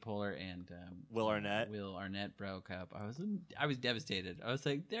when Amy Poehler and Will Arnett broke up. I was devastated. I was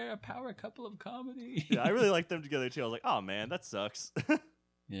like, they're a power couple of comedy. I really liked them together too. I was like, oh man, that sucks.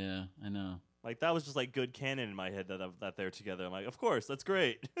 Yeah, I know. Like that was just like good canon in my head that they're together. I'm like, of course, that's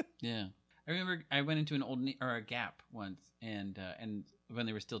great. Yeah, I remember I went into an a Gap once, and when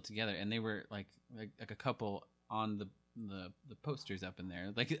they were still together, and they were like a couple on the posters up in there,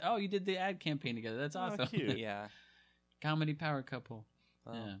 like, oh, you did the ad campaign together. That's awesome. Cute. Yeah, comedy power couple.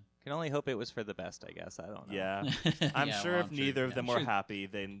 Well, can only hope it was for the best. I guess I don't know. Yeah, I'm sure if neither of them were happy,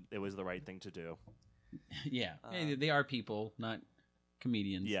 then it was the right thing to do. Yeah, they are people, not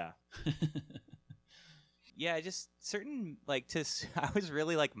comedians. Yeah. Yeah, just certain I was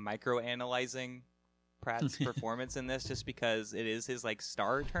really like micro-analyzing Pratt's performance in this, just because it is his like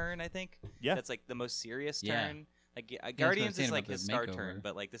star turn. I think that's like the most serious turn. Like Guardians is like his star turn,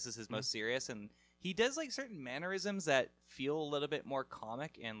 but like this is his most serious, and he does like certain mannerisms that feel a little bit more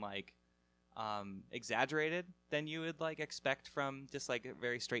comic and like exaggerated than you would like expect from just like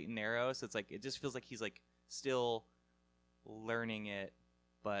very straight and narrow. So it's like it just feels like he's like still learning it,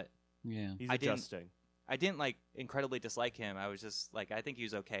 but he's adjusting. I didn't like incredibly dislike him. I was just like, I think he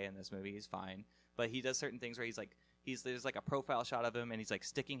was okay in this movie. He's fine, but he does certain things where he's like, there's like a profile shot of him, and he's like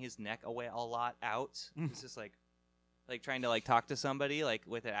sticking his neck away a lot out. He's just like trying to like talk to somebody like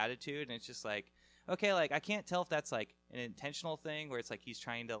with an attitude, and it's just like, okay, like I can't tell if that's like an intentional thing where it's like he's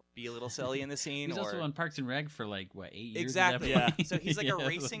trying to be a little silly in the scene. He's or... also on Parks and Rec for like what 8 years. Exactly. Yeah. So he's like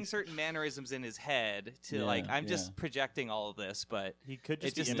erasing certain mannerisms in his head to like I'm just projecting all of this, but he could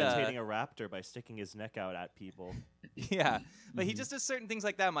just be imitating a raptor by sticking his neck out at people. Yeah, but he just does certain things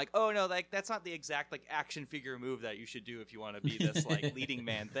like that. I'm like, oh no, like that's not the exact like action figure move that you should do if you want to be this like leading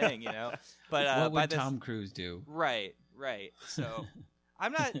man thing, you know. But what would Tom Cruise do? Right. So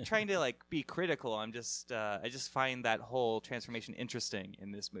I'm not trying to like be critical. I'm just I just find that whole transformation interesting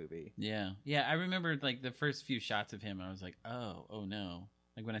in this movie. Yeah. I remember like the first few shots of him. I was like, oh no.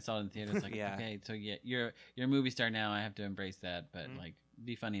 Like when I saw it in the theater, it's like, okay, so you're a movie star now. I have to embrace that, but like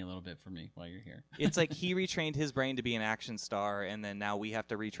be funny a little bit for me while you're here. It's like he retrained his brain to be an action star, and then now we have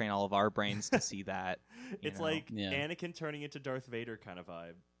to retrain all of our brains to see that. It's know? like Anakin turning into Darth Vader kind of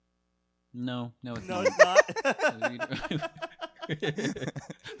vibe. No, it's No, not. it's not.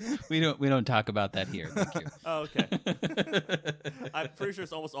 we don't talk about that here. Thank you. Oh, okay. I'm pretty sure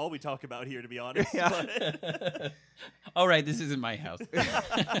it's almost all we talk about here, to be honest. Yeah. But... All right, this isn't my house.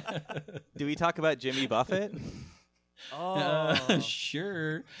 Do we talk about Jimmy Buffett? Oh,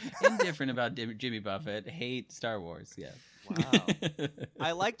 sure. Indifferent about Jimmy Buffett. Hate Star Wars. Yeah. Wow.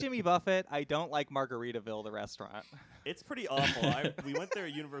 I like Jimmy Buffett. I don't like Margaritaville, the restaurant. It's pretty awful. We went there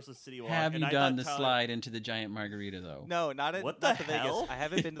at Universal City Walk. Have and you I done the thought slide into the giant margarita though? No, not What not the the Vegas. hell? I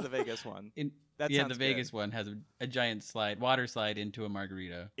haven't been to the Vegas one. The sounds Vegas good. one has a giant water slide into a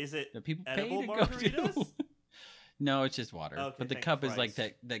margarita. Is it that people pay edible to go margaritas? to. No, it's just water. Okay, but the thank cup is Christ.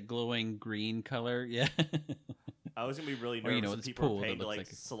 like that glowing green color. Yeah. I was gonna be really Or, nervous this when people pool are that paying to looks like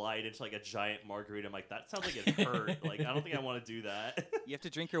like slide into like a giant margarita. I'm like, that sounds like it hurt. Like, I don't think I want to do that. You have to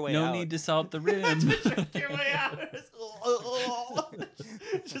drink your way no out. need to salt the rim. Your way out.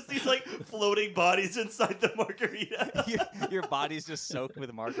 Just these like floating bodies inside the margarita. your body's just soaked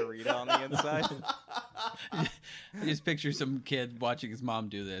with margarita on the inside. I just picture some kid watching his mom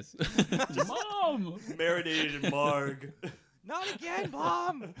do this. Mom! Marinated in marg. Not again,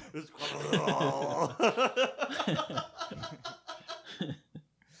 Mom!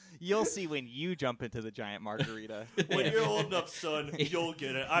 You'll see when you jump into the giant margarita. When you're old enough, son, you'll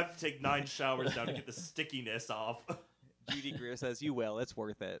get it. I have to take 9 showers now to get the stickiness off. Judy Greer says, you will. It's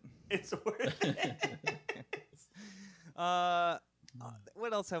worth it. It's worth it.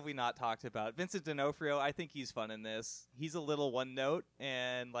 What else have we not talked about? Vincent D'Onofrio, I think he's fun in this. He's a little one note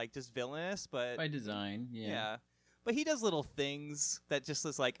and like just villainous, but By design, yeah. But he does little things that just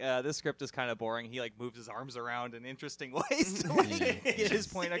is like, this script is kind of boring. He like moves his arms around in interesting ways to like get his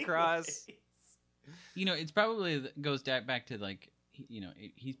point across. You know, it's probably goes back to like,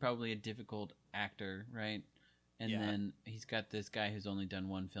 he's probably a difficult actor, right? And then he's got this guy who's only done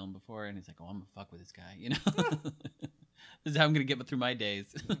one film before, and he's like, oh, I'm gonna fuck with this guy, you know? This is how I'm gonna get through my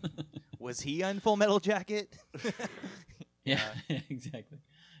days. Was he on Full Metal Jacket? Yeah, exactly.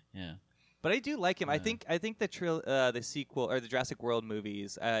 Yeah. But I do like him. I think the sequel or the Jurassic World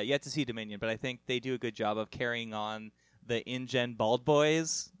movies, yet to see Dominion, but I think they do a good job of carrying on the in-gen bald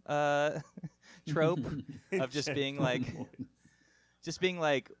boys trope of just being like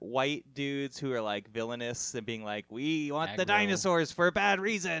white dudes who are like villainous and being like, we want the dinosaurs for bad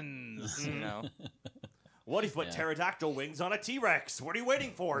reasons, you know. What if you put pterodactyl wings on a T-Rex? What are you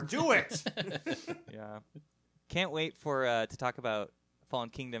waiting for? Do it! Yeah. Can't wait for to talk about Fallen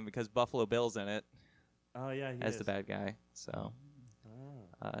Kingdom because Buffalo Bill's in it. Oh yeah, he as is. the bad guy. So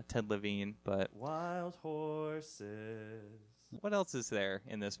Ted Levine, but Wild horses. what else is there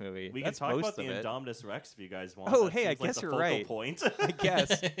in this movie? We That's can talk most about the of it. Indominus Rex if you guys want. Oh, That hey, I seems like guess the you're focal right. Point. I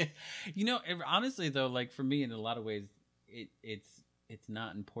guess. Honestly though, like for me, in a lot of ways, it's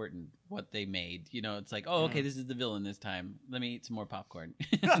not important what they made. You know, it's like, oh, okay, this is the villain this time. Let me eat some more popcorn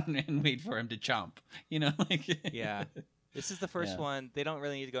and wait for him to chomp. You know, like Yeah. This is the first one. They don't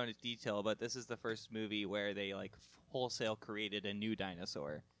really need to go into detail, but this is the first movie where they like wholesale created a new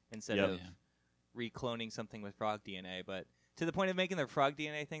dinosaur instead of recloning something with frog DNA. But to the point of making the frog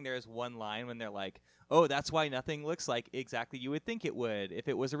DNA thing, there is one line when they're like, oh, that's why nothing looks like exactly you would think it would if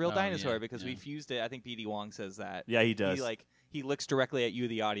it was a real dinosaur because we fused it. I think B.D. Wong says that. Yeah, he does. He looks directly at you,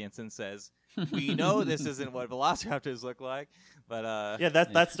 the audience, and says, we know this isn't what velociraptors look like. But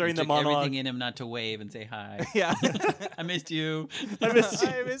that's during the monologue. Everything in him not to wave and say hi. Yeah. I missed you. I missed you.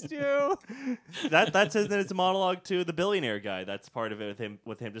 I missed you. That's his monologue to the billionaire guy. That's part of it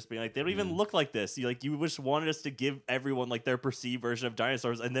with him just being like, they don't even look like this. You just wanted us to give everyone like their perceived version of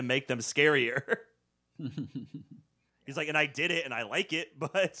dinosaurs and then make them scarier. He's like, and I did it and I like it,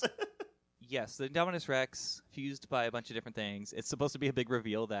 but Yes, the Indominus Rex fused by a bunch of different things. It's supposed to be a big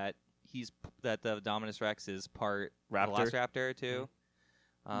reveal that the Indominus Rex is part Velociraptor too.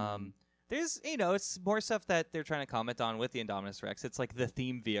 There's, it's more stuff that they're trying to comment on with the Indominus Rex. It's like the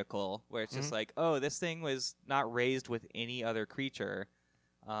theme vehicle where it's just like, oh, this thing was not raised with any other creature,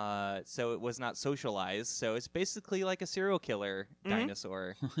 so it was not socialized. So it's basically like a serial killer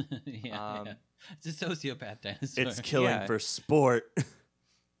dinosaur. Yeah. It's a sociopath dinosaur. It's killing for sport.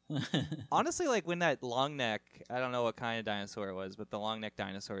 Honestly, like when that long neck, I don't know what kind of dinosaur it was, but the long neck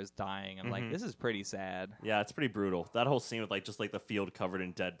dinosaur is dying. I'm like, this is pretty sad. Yeah, it's pretty brutal. That whole scene with just the field covered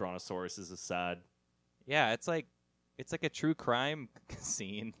in dead brontosauruses is sad. Yeah, it's like a true crime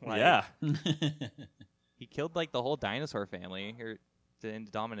scene. Like, yeah. He killed like the whole dinosaur family, or the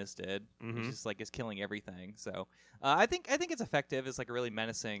Indominus did. He just is killing everything. So I think it's effective. It's like a really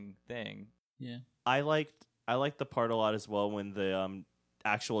menacing thing. Yeah. I liked the part a lot as well when the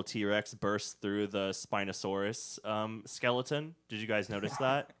actual T-Rex burst through the Spinosaurus skeleton. Did you guys notice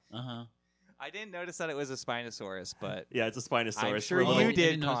that? I didn't notice that it was a Spinosaurus, but yeah, it's a Spinosaurus. I'm sure you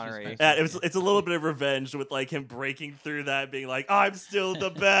did, Konnery. Yeah, it's a little bit of revenge with him breaking through that, being like, "I'm still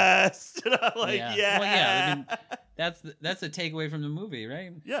the best." And I'm like, yeah. Well, yeah. I mean, that's a takeaway from the movie,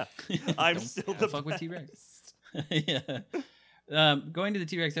 right? Yeah, I'm still the fuck best. with T-Rex. Yeah. Going to the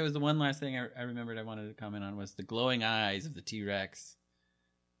T-Rex, that was the one last thing I remembered I wanted to comment on was the glowing eyes of the T-Rex.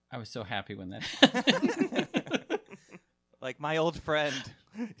 I was so happy when that happened. Like my old friend.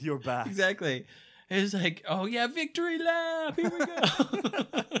 You're back. Exactly. It was like, oh yeah, victory lap. Here we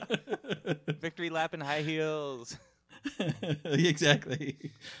go. Victory lap in high heels. Exactly.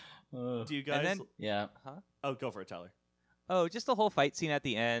 Do you guys? Yeah. Huh? Oh, go for it, Tyler. Oh, just the whole fight scene at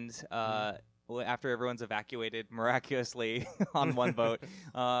the end. After everyone's evacuated miraculously on one boat,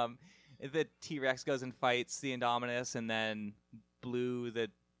 the T-Rex goes and fights the Indominus, and then Blue, the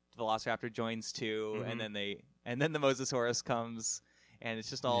Velociraptor, joins too, and then the Mosasaurus comes, and it's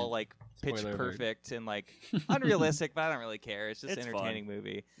just all pitch Spoiler perfect and unrealistic, but I don't really care. It's just It's an entertaining fun.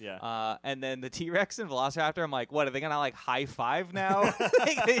 movie. Yeah. And then the T-Rex and Velociraptor, I'm like, what, are they gonna high five now?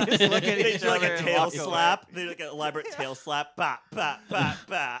 They just look at They each do other a and tail walk away. slap. They do an elaborate tail slap. Ba ba ba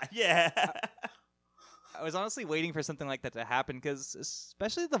ba. Yeah. I was honestly waiting for something like that to happen because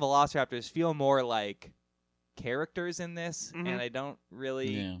especially the Velociraptors feel more like characters in this, and I don't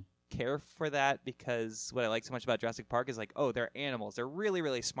really care for that because what I like so much about Jurassic Park is they're animals. They're really,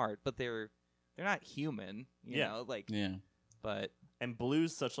 really smart, but they're not human. You know, But and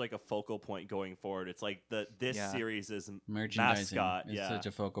Blue's such a focal point going forward. It's this series is merchandising. Mascot. Is Yeah, such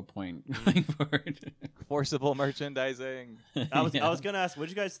a focal point going forward. Forcible merchandising. I was gonna ask, what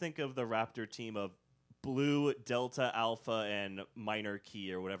did you guys think of the Raptor team of Blue, Delta, Alpha, and Minor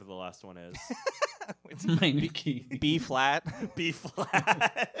Key, or whatever the last one is? Minor Key. B flat. B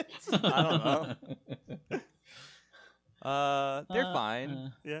flat. I don't know. They're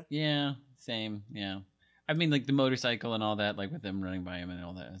fine. Yeah. Same. Yeah. I mean, the motorcycle and all that, with them running by him and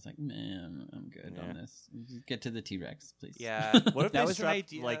all that. I was like, man, I'm good on this. Get to the T-Rex, please. Yeah. What if that they was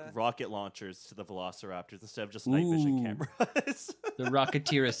strapped an idea. rocket launchers to the Velociraptors instead of just night vision cameras? The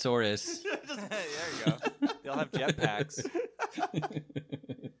Rocketeerosaurus. There you go. They'll have jetpacks.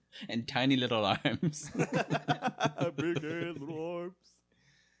 And tiny little arms. Big ass little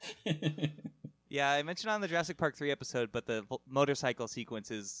arms. Yeah, I mentioned on the Jurassic Park 3 episode, but the motorcycle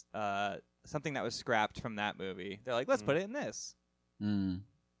sequence is something that was scrapped from that movie. They're like, let's put it in this. Do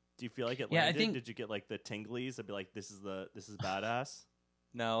you feel like it Yeah, landed? I think- Did you get the tinglies? I'd be like, this is badass.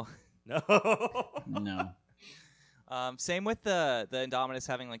 No. No. No. Same with the Indominus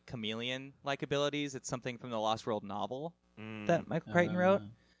having chameleon-like abilities. It's something from the Lost World novel that Michael Crichton wrote.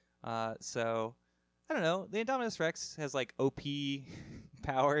 So, I don't know. The Indominus Rex has OP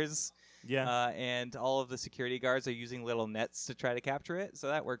powers. Yeah. And all of the security guards are using little nets to try to capture it, so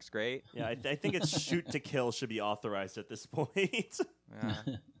that works great. Yeah, I think it's shoot to kill should be authorized at this point.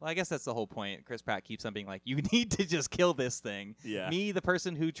 Well, I guess that's the whole point. Chris Pratt keeps on being like, you need to just kill this thing. Yeah. Me, the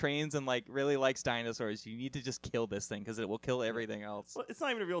person who trains and really likes dinosaurs, you need to just kill this thing because it will kill everything else. Well, it's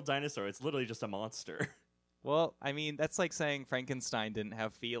not even a real dinosaur. It's literally just a monster. Well, I mean, that's like saying Frankenstein didn't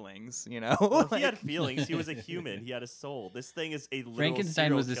have feelings, Well, he had feelings. He was a human. He had a soul. This thing is a literal Frankenstein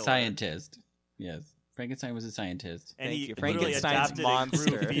serial was a killer. scientist. Yes. Frankenstein was a scientist. And Thank he you. literally Frankenstein's adapted and grew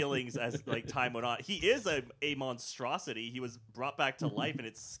monster. feelings as time went on. He is a monstrosity. He was brought back to life, and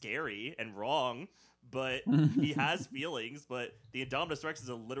it's scary and wrong. But he has feelings. But the Indominus Rex is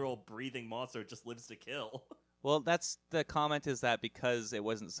a literal breathing monster. It just lives to kill. Well, that's the comment is that because it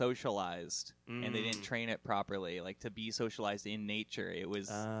wasn't socialized and they didn't train it properly, like to be socialized in nature, it was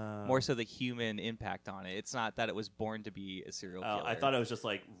more so the human impact on it. It's not that it was born to be a serial killer. I thought it was just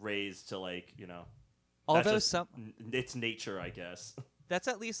like raised to like, although it's nature, I guess. That's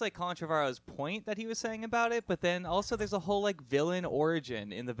at least like Colin Trevorrow's point that he was saying about it, but then also there's a whole like villain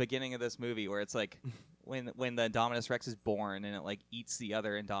origin in the beginning of this movie where it's like when the Indominus Rex is born and it like eats the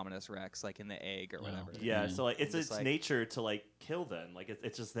other Indominus Rex like in the egg or whatever. Yeah, so like it's like, nature to like kill them. Like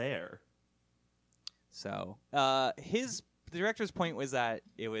it's just there. So the director's point was that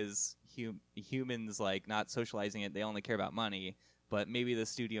it was humans like not socializing it. They only care about money, but maybe the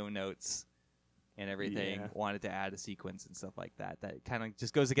studio notes and everything wanted to add a sequence and stuff like that kind of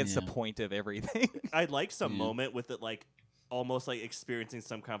just goes against the point of everything. I'd like some moment with it like almost like experiencing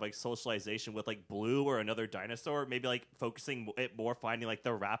some kind of like socialization with like Blue or another dinosaur, maybe like focusing it more, finding like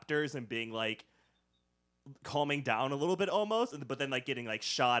the raptors and being like calming down a little bit almost, but then like getting like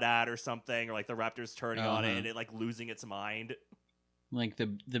shot at or something, or like the raptors turning on it and it like losing its mind. Like the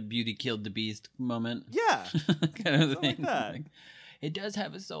beauty killed the beast moment. Yeah. Kind of thing. Like that. Like, it does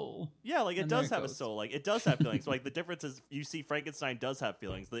have a soul. Yeah, like it does have a soul. Like it does have feelings. So, like the difference is you see Frankenstein does have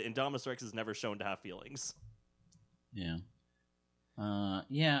feelings. The Indominus Rex is never shown to have feelings. Yeah.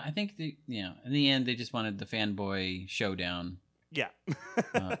 I think in the end they just wanted the fanboy showdown. Yeah.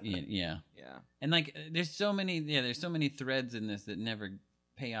 Yeah. And like there's so many threads in this that never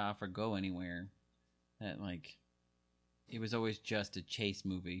pay off or go anywhere. That like it was always just a chase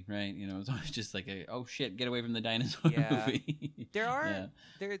movie, right? It was always just like oh shit, get away from the dinosaur movie.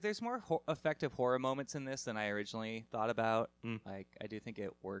 There's more effective horror moments in this than I originally thought about. Like I do think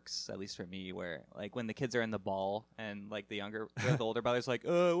it works, at least for me, where like when the kids are in the ball and like the older brother's like,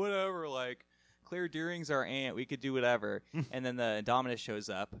 whatever, like Claire Deering's our aunt, we could do whatever. And then the Indominus shows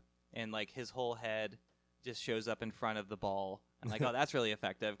up and like his whole head just shows up in front of the ball. I'm like, oh, that's really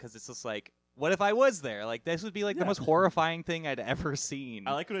effective because it's just like, what if I was there? Like, this would be like the most horrifying thing I'd ever seen.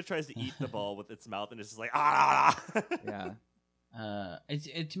 I like when it tries to eat the ball with its mouth and it's just like, ah. Yeah.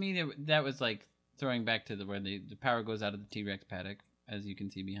 To me, that was like throwing back to where the power goes out of the T-Rex paddock, as you can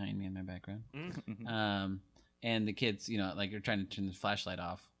see behind me in my background. And the kids, like, are trying to turn the flashlight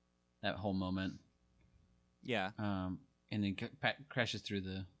off. That whole moment. Yeah. And then crashes through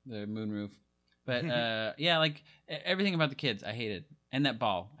the moonroof. But, like, everything about the kids, I hated. And that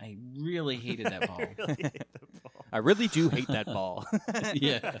ball. I really hated that ball. I really do hate that ball.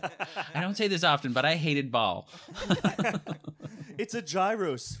 Yeah. I don't say this often, but I hated ball. It's a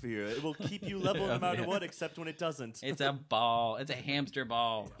gyrosphere. It will keep you level no matter what, except when it doesn't. It's a ball. It's a hamster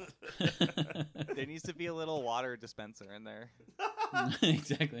ball. There needs to be a little water dispenser in there.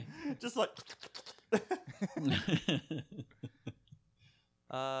 Exactly. Just like...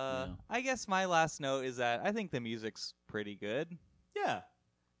 I guess my last note is that I think the music's pretty good. Yeah.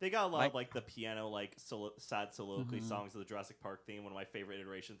 They got a lot of like the piano, like sad soliloquy songs of the Jurassic Park theme. One of my favorite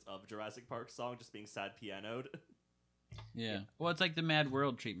iterations of Jurassic Park song, just being sad pianoed. Yeah. Well, it's like the Mad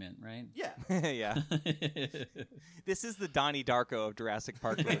World treatment, right? Yeah. Yeah. This is the Donnie Darko of Jurassic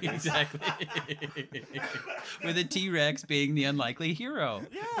Park movies. Exactly. With a T-Rex being the unlikely hero.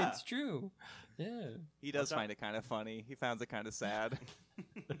 Yeah. It's true. Yeah. He does find it kind of funny. He finds it kind of sad.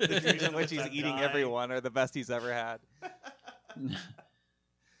 The dreams in which he's eating everyone are the best he's ever had.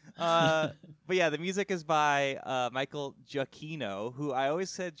 But yeah, the music is by Michael Giacchino, who I always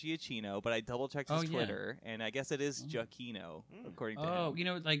said Giacchino, but I double checked his Twitter, and I guess it is Giacchino, according to him. Oh,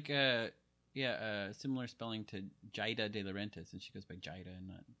 like similar spelling to Jaida De Laurentiis, and she goes by Jaida and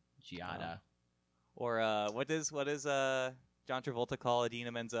not Giada. Or what does John Travolta call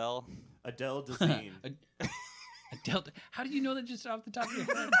Idina Menzel? Adele Dazeem. Adele. How do you know that just off the top of your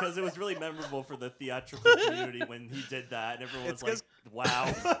head? Because it was really memorable for the theatrical community when he did that, and everyone was like, "Wow!"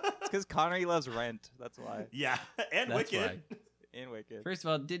 It's because Konnery loves Rent. That's why. Yeah, and That's Wicked. why. And Wicked. First of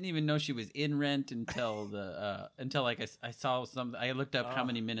all, didn't even know she was in Rent until I saw some. I looked up how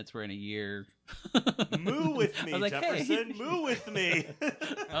many minutes were in a year. Moo with me, like, Jefferson. Hey. Moo with me.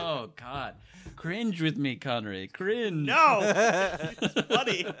 Oh God, cringe with me, Konnery. Cringe. No, it's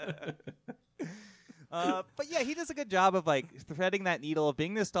funny. But yeah, he does a good job of like threading that needle of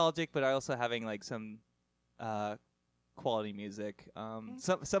being nostalgic, but also having like some quality music.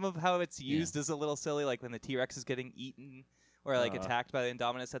 Some of how it's used is a little silly, like when the T-Rex is getting eaten or like attacked by the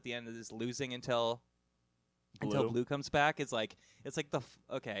Indominus at the end, is losing until Blue comes back. It's like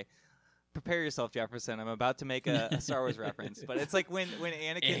okay. Prepare yourself, Jefferson. I'm about to make a Star Wars reference, but it's like when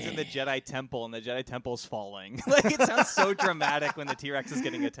Anakin's in the Jedi Temple and the Jedi Temple's falling. Like it sounds so dramatic when the T-Rex is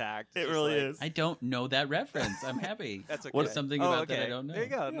getting attacked. It really is. I don't know that reference. I'm happy. That's okay. What's something about that I don't know. There you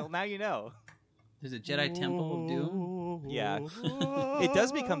go. Yeah. Now you know. There's a Jedi Temple of Doom. Yeah. It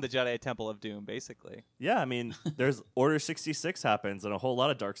does become the Jedi Temple of Doom, basically. Yeah, I mean, there's Order 66 happens, and a whole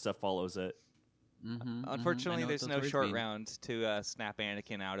lot of dark stuff follows it. Unfortunately, there's no short mean. round to snap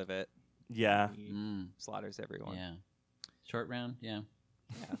Anakin out of it. Yeah. He slaughters everyone. Yeah. Short round, yeah.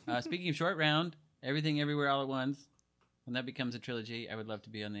 Speaking of short round, Everything Everywhere All at Once. When that becomes a trilogy, I would love to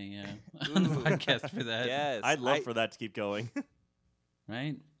be on the podcast for that. Yes. I'd love for that to keep going.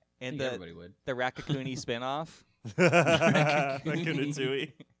 Right? And everybody would. the Raccacoonie spinoff.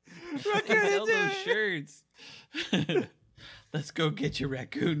 Raccoonie. Sell those shirts. Let's go get your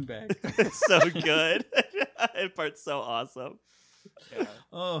raccoon back. It's so good. That part's so awesome. Yeah.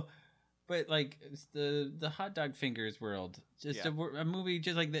 Oh, but like it's the hot dog fingers world, just a movie,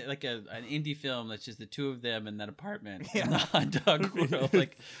 just like an indie film that's just the two of them in that apartment in the hot dog world,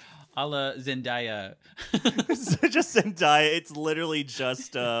 like a la Zendaya. Just Zendaya. It's literally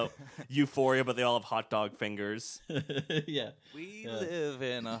just Euphoria, but they all have hot dog fingers. Yeah, we live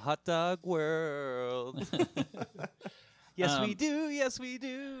in a hot dog world. Yes, we do. Yes, we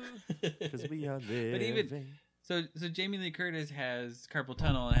do. Because we are living. But even so Jamie Lee Curtis has carpal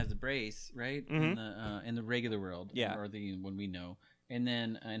tunnel and has a brace, right? In the regular world, or the one we know. And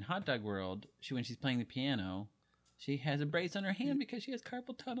then in Hot Dog World, when she's playing the piano, she has a brace on her hand because she has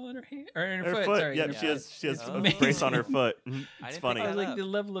carpal tunnel in her hand or in her foot. Sorry, yeah, she has a brace on her foot. It's funny. I like the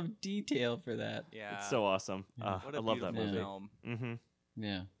level of detail for that. Yeah, it's so awesome. I love that movie. Film.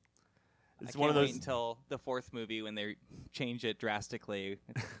 Yeah. It's I one can't of those wait until the fourth movie when they change it drastically.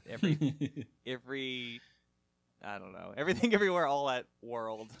 Every I don't know. Everything Everywhere All at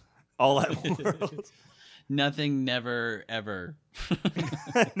World. All at World. Nothing never ever.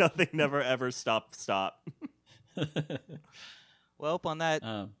 Nothing never ever stop. Well, on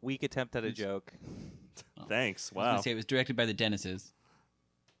that weak attempt at a joke. Thanks. I was Wow. gonna say it was directed by the Dennises.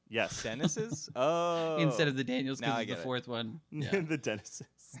 Yes. Dennis's? Oh. Instead of the Daniels, Now because I it's the get it. fourth one. Yeah. The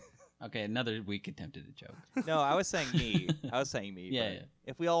Dennises. Okay, another weak attempt at a joke. No, I was saying me. Yeah.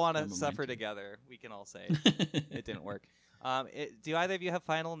 If we all want to Never mind suffer you. together, we can all say it didn't work. Do either of you have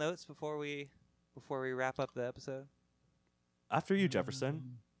final notes before we wrap up the episode? After you,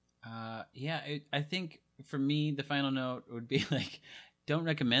 Jefferson. I think for me the final note would be like, don't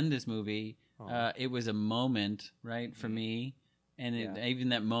recommend this movie. It was a moment, right, for me, and even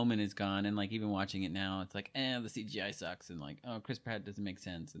that moment is gone. And like even watching it now, it's like, the CGI sucks, and like, Chris Pratt doesn't make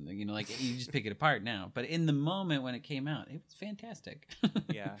sense, and like you just pick it apart now. But in the moment when it came out, it was fantastic.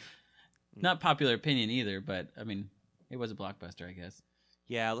 Yeah. Not popular opinion either, but I mean, it was a blockbuster, I guess.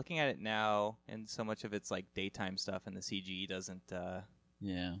 Yeah, looking at it now, and so much of it's like daytime stuff, and the CG doesn't.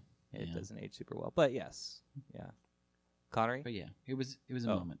 It doesn't age super well. But yes, yeah. Konnery. But yeah, it was a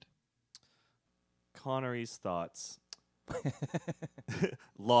moment. Konnery's thoughts.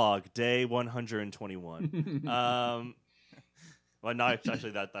 Log day 121. Well, no,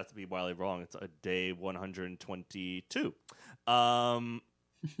 actually, that's be wildly wrong. It's a day 122.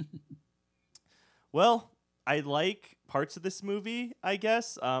 Well, I like parts of this movie, I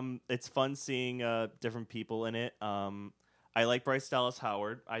guess. It's fun seeing different people in it. I like Bryce Dallas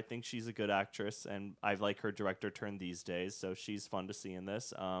Howard. I think she's a good actress, and I like her director turn these days, so she's fun to see in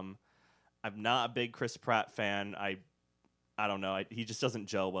this. I'm not a big Chris Pratt fan. I don't know. He just doesn't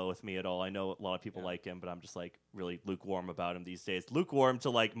gel well with me at all. I know a lot of people like him, but I'm just like really lukewarm about him these days. Lukewarm to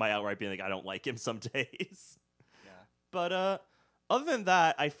like my outright being like I don't like him some days. Yeah. But other than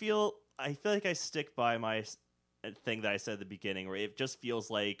that, I feel like I stick by my thing that I said at the beginning, where it just feels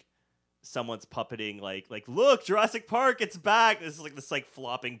like someone's puppeting like look, Jurassic Park, it's back. This is like this like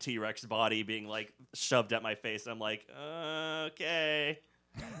flopping T-Rex body being like shoved at my face. I'm like, okay.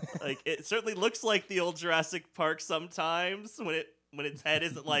 Like it certainly looks like the old Jurassic Park sometimes when its head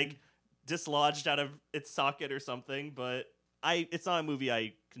isn't like dislodged out of its socket or something, but it's not a movie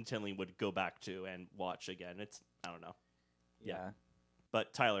I continually would go back to and watch again. I don't know. Yeah.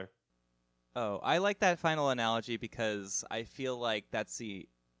 But Tyler. Oh, I like that final analogy because I feel like that's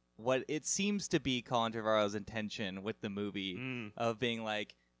what it seems to be Colin Trevorrow's intention with the movie of being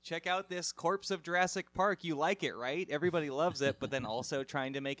like, check out this corpse of Jurassic Park. You like it, right? Everybody loves it, but then also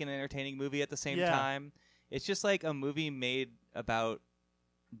trying to make an entertaining movie at the same time. It's just like a movie made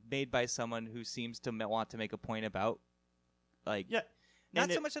by someone who seems to want to make a point about, like,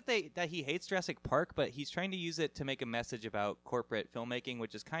 not so much that he hates Jurassic Park, but he's trying to use it to make a message about corporate filmmaking,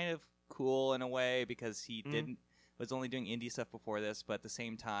 which is kind of cool in a way because he was only doing indie stuff before this, but at the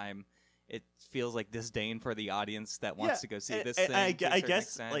same time, it feels like disdain for the audience that wants to go see this thing. I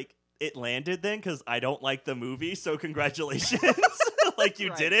guess like it landed then because I don't like the movie, so congratulations. Like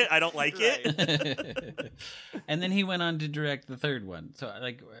you did it. I don't like it. And then he went on to direct the third one. So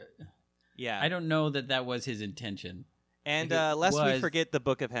like, Yeah. I don't know that was his intention. And If it lest we was- forget the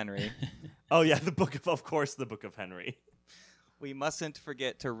Book of Henry, Oh yeah, the course, the Book of Henry. we mustn't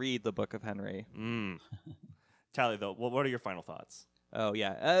forget to read the Book of Henry. Tally, though, what are your final thoughts? Oh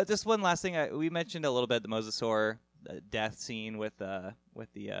yeah, just one last thing. We mentioned a little bit the Mosasaur death scene with the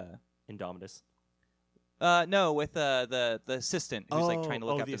Indominus. no, with the assistant who's like trying to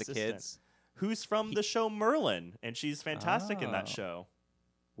look after the assistant. kids. Who's from the show Merlin, and she's fantastic in that Oh. show.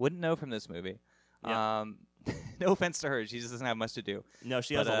 Wouldn't know from this movie. Yeah. No offense to her, she just doesn't have much to do. No,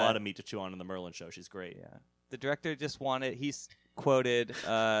 she has But, a lot of meat to chew on in the Merlin show. She's great. Yeah, the director just wanted. He's quoted,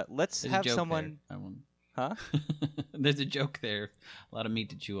 "Let's There's a have joke someone." there. I won't- Huh? There's a joke there. A lot of meat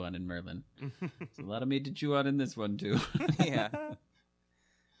to chew on in Merlin. There's a lot of meat to chew on in this one too. Yeah.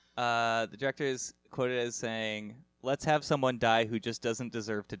 The director is quoted as saying, "Let's have someone die who just doesn't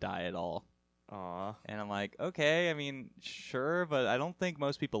deserve to die at all." Aw. And I'm like, okay, I mean, sure, but I don't think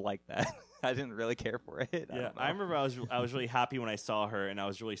most people like that. I didn't really care for it. Yeah, I remember I was really happy when I saw her, and I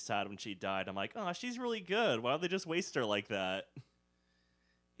was really sad when she died. I'm like, oh, she's really good. Why don't they just waste her like that?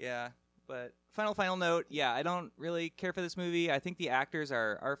 Yeah, but final note. Yeah, I don't really care for this movie. I think the actors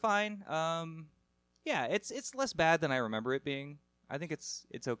are fine. Yeah, it's less bad than I remember it being. I think it's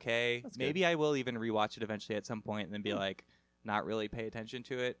okay. That's Maybe I will even rewatch it eventually at some point and then be like, not really pay attention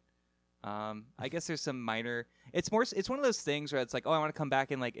to it. I guess there's some minor. It's one of those things where it's like, oh, I want to come back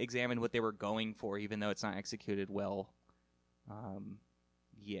and like examine what they were going for, even though it's not executed well.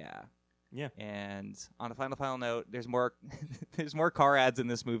 Yeah. Yeah. And on a final note, there's more there's more car ads in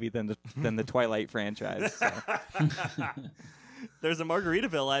this movie than the Twilight franchise. So. There's a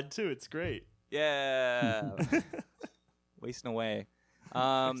Margaritaville ad too. It's great. Yeah. Wasting away.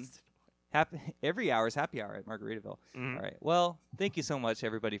 Every hour is happy hour at Margaritaville. Mhm. All right. Well, thank you so much,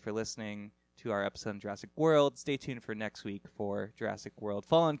 everybody, for listening to our episode on Jurassic World. Stay tuned for next week for Jurassic World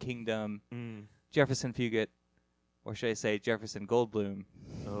Fallen Kingdom, Jefferson Fugitt, or should I say Jefferson Goldblum.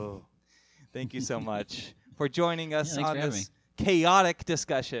 Oh. Thank you so much for joining us thanks on for having this chaotic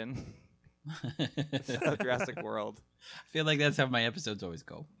discussion of Jurassic World. I feel like that's how my episodes always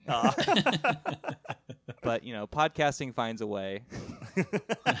go. But, podcasting finds a way. Do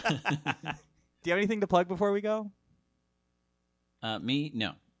you have anything to plug before we go? Me?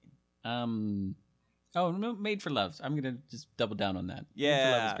 No. Made for Love. I'm going to just double down on that. Made for Love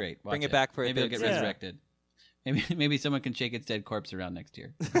Yeah. is great. Watch Bring it back for a Maybe it'll third get season. resurrected. Maybe someone can shake its dead corpse around next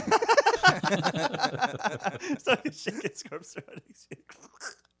year. So I can shake its corpse around.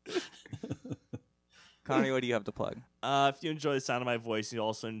 Connie, what do you have to plug? If you enjoy the sound of my voice, you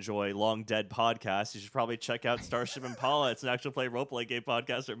also enjoy Long Dead podcasts. You should probably check out Starship Impala. It's an actual play role-play game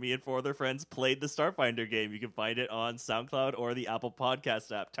podcast where me and 4 other friends played the Starfinder game. You can find it on SoundCloud or the Apple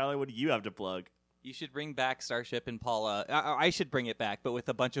Podcast app. Tyler, what do you have to plug? You should bring back Starship Impala. I should bring it back, but with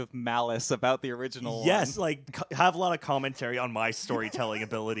a bunch of malice about the original Yes, one. have a lot of commentary on my storytelling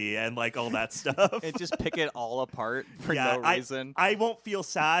ability and all that stuff. And just pick it all apart for no reason. I won't feel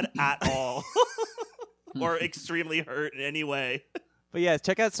sad at all. Or extremely hurt in any way. But yeah,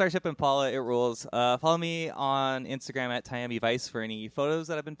 check out Starship Impala. It rules. Follow me on Instagram at TiamiVice for any photos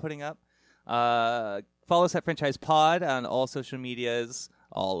that I've been putting up. Follow us at Friendchise Pod on all social medias,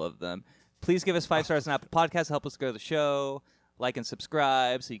 all of them. Please give us 5 stars on Apple Podcasts. Help us grow the show. Like and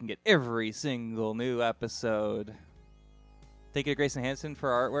subscribe so you can get every single new episode. Thank you to Grayson Hansen for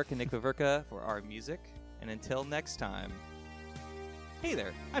our artwork and Nick Viverka for our music. And until next time. Hey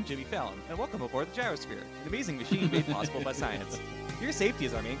there, I'm Jimmy Fallon, and welcome aboard the gyrosphere, an amazing machine made possible by science. Your safety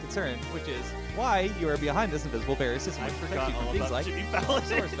is our main concern, which is why you are behind this invisible barrier system, I which protects forgot you from all things about like Jimmy Fallon.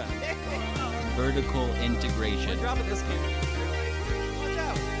 source bound. Vertical integration. We're dropping this kid. Watch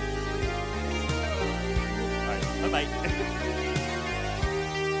out! All right, bye-bye.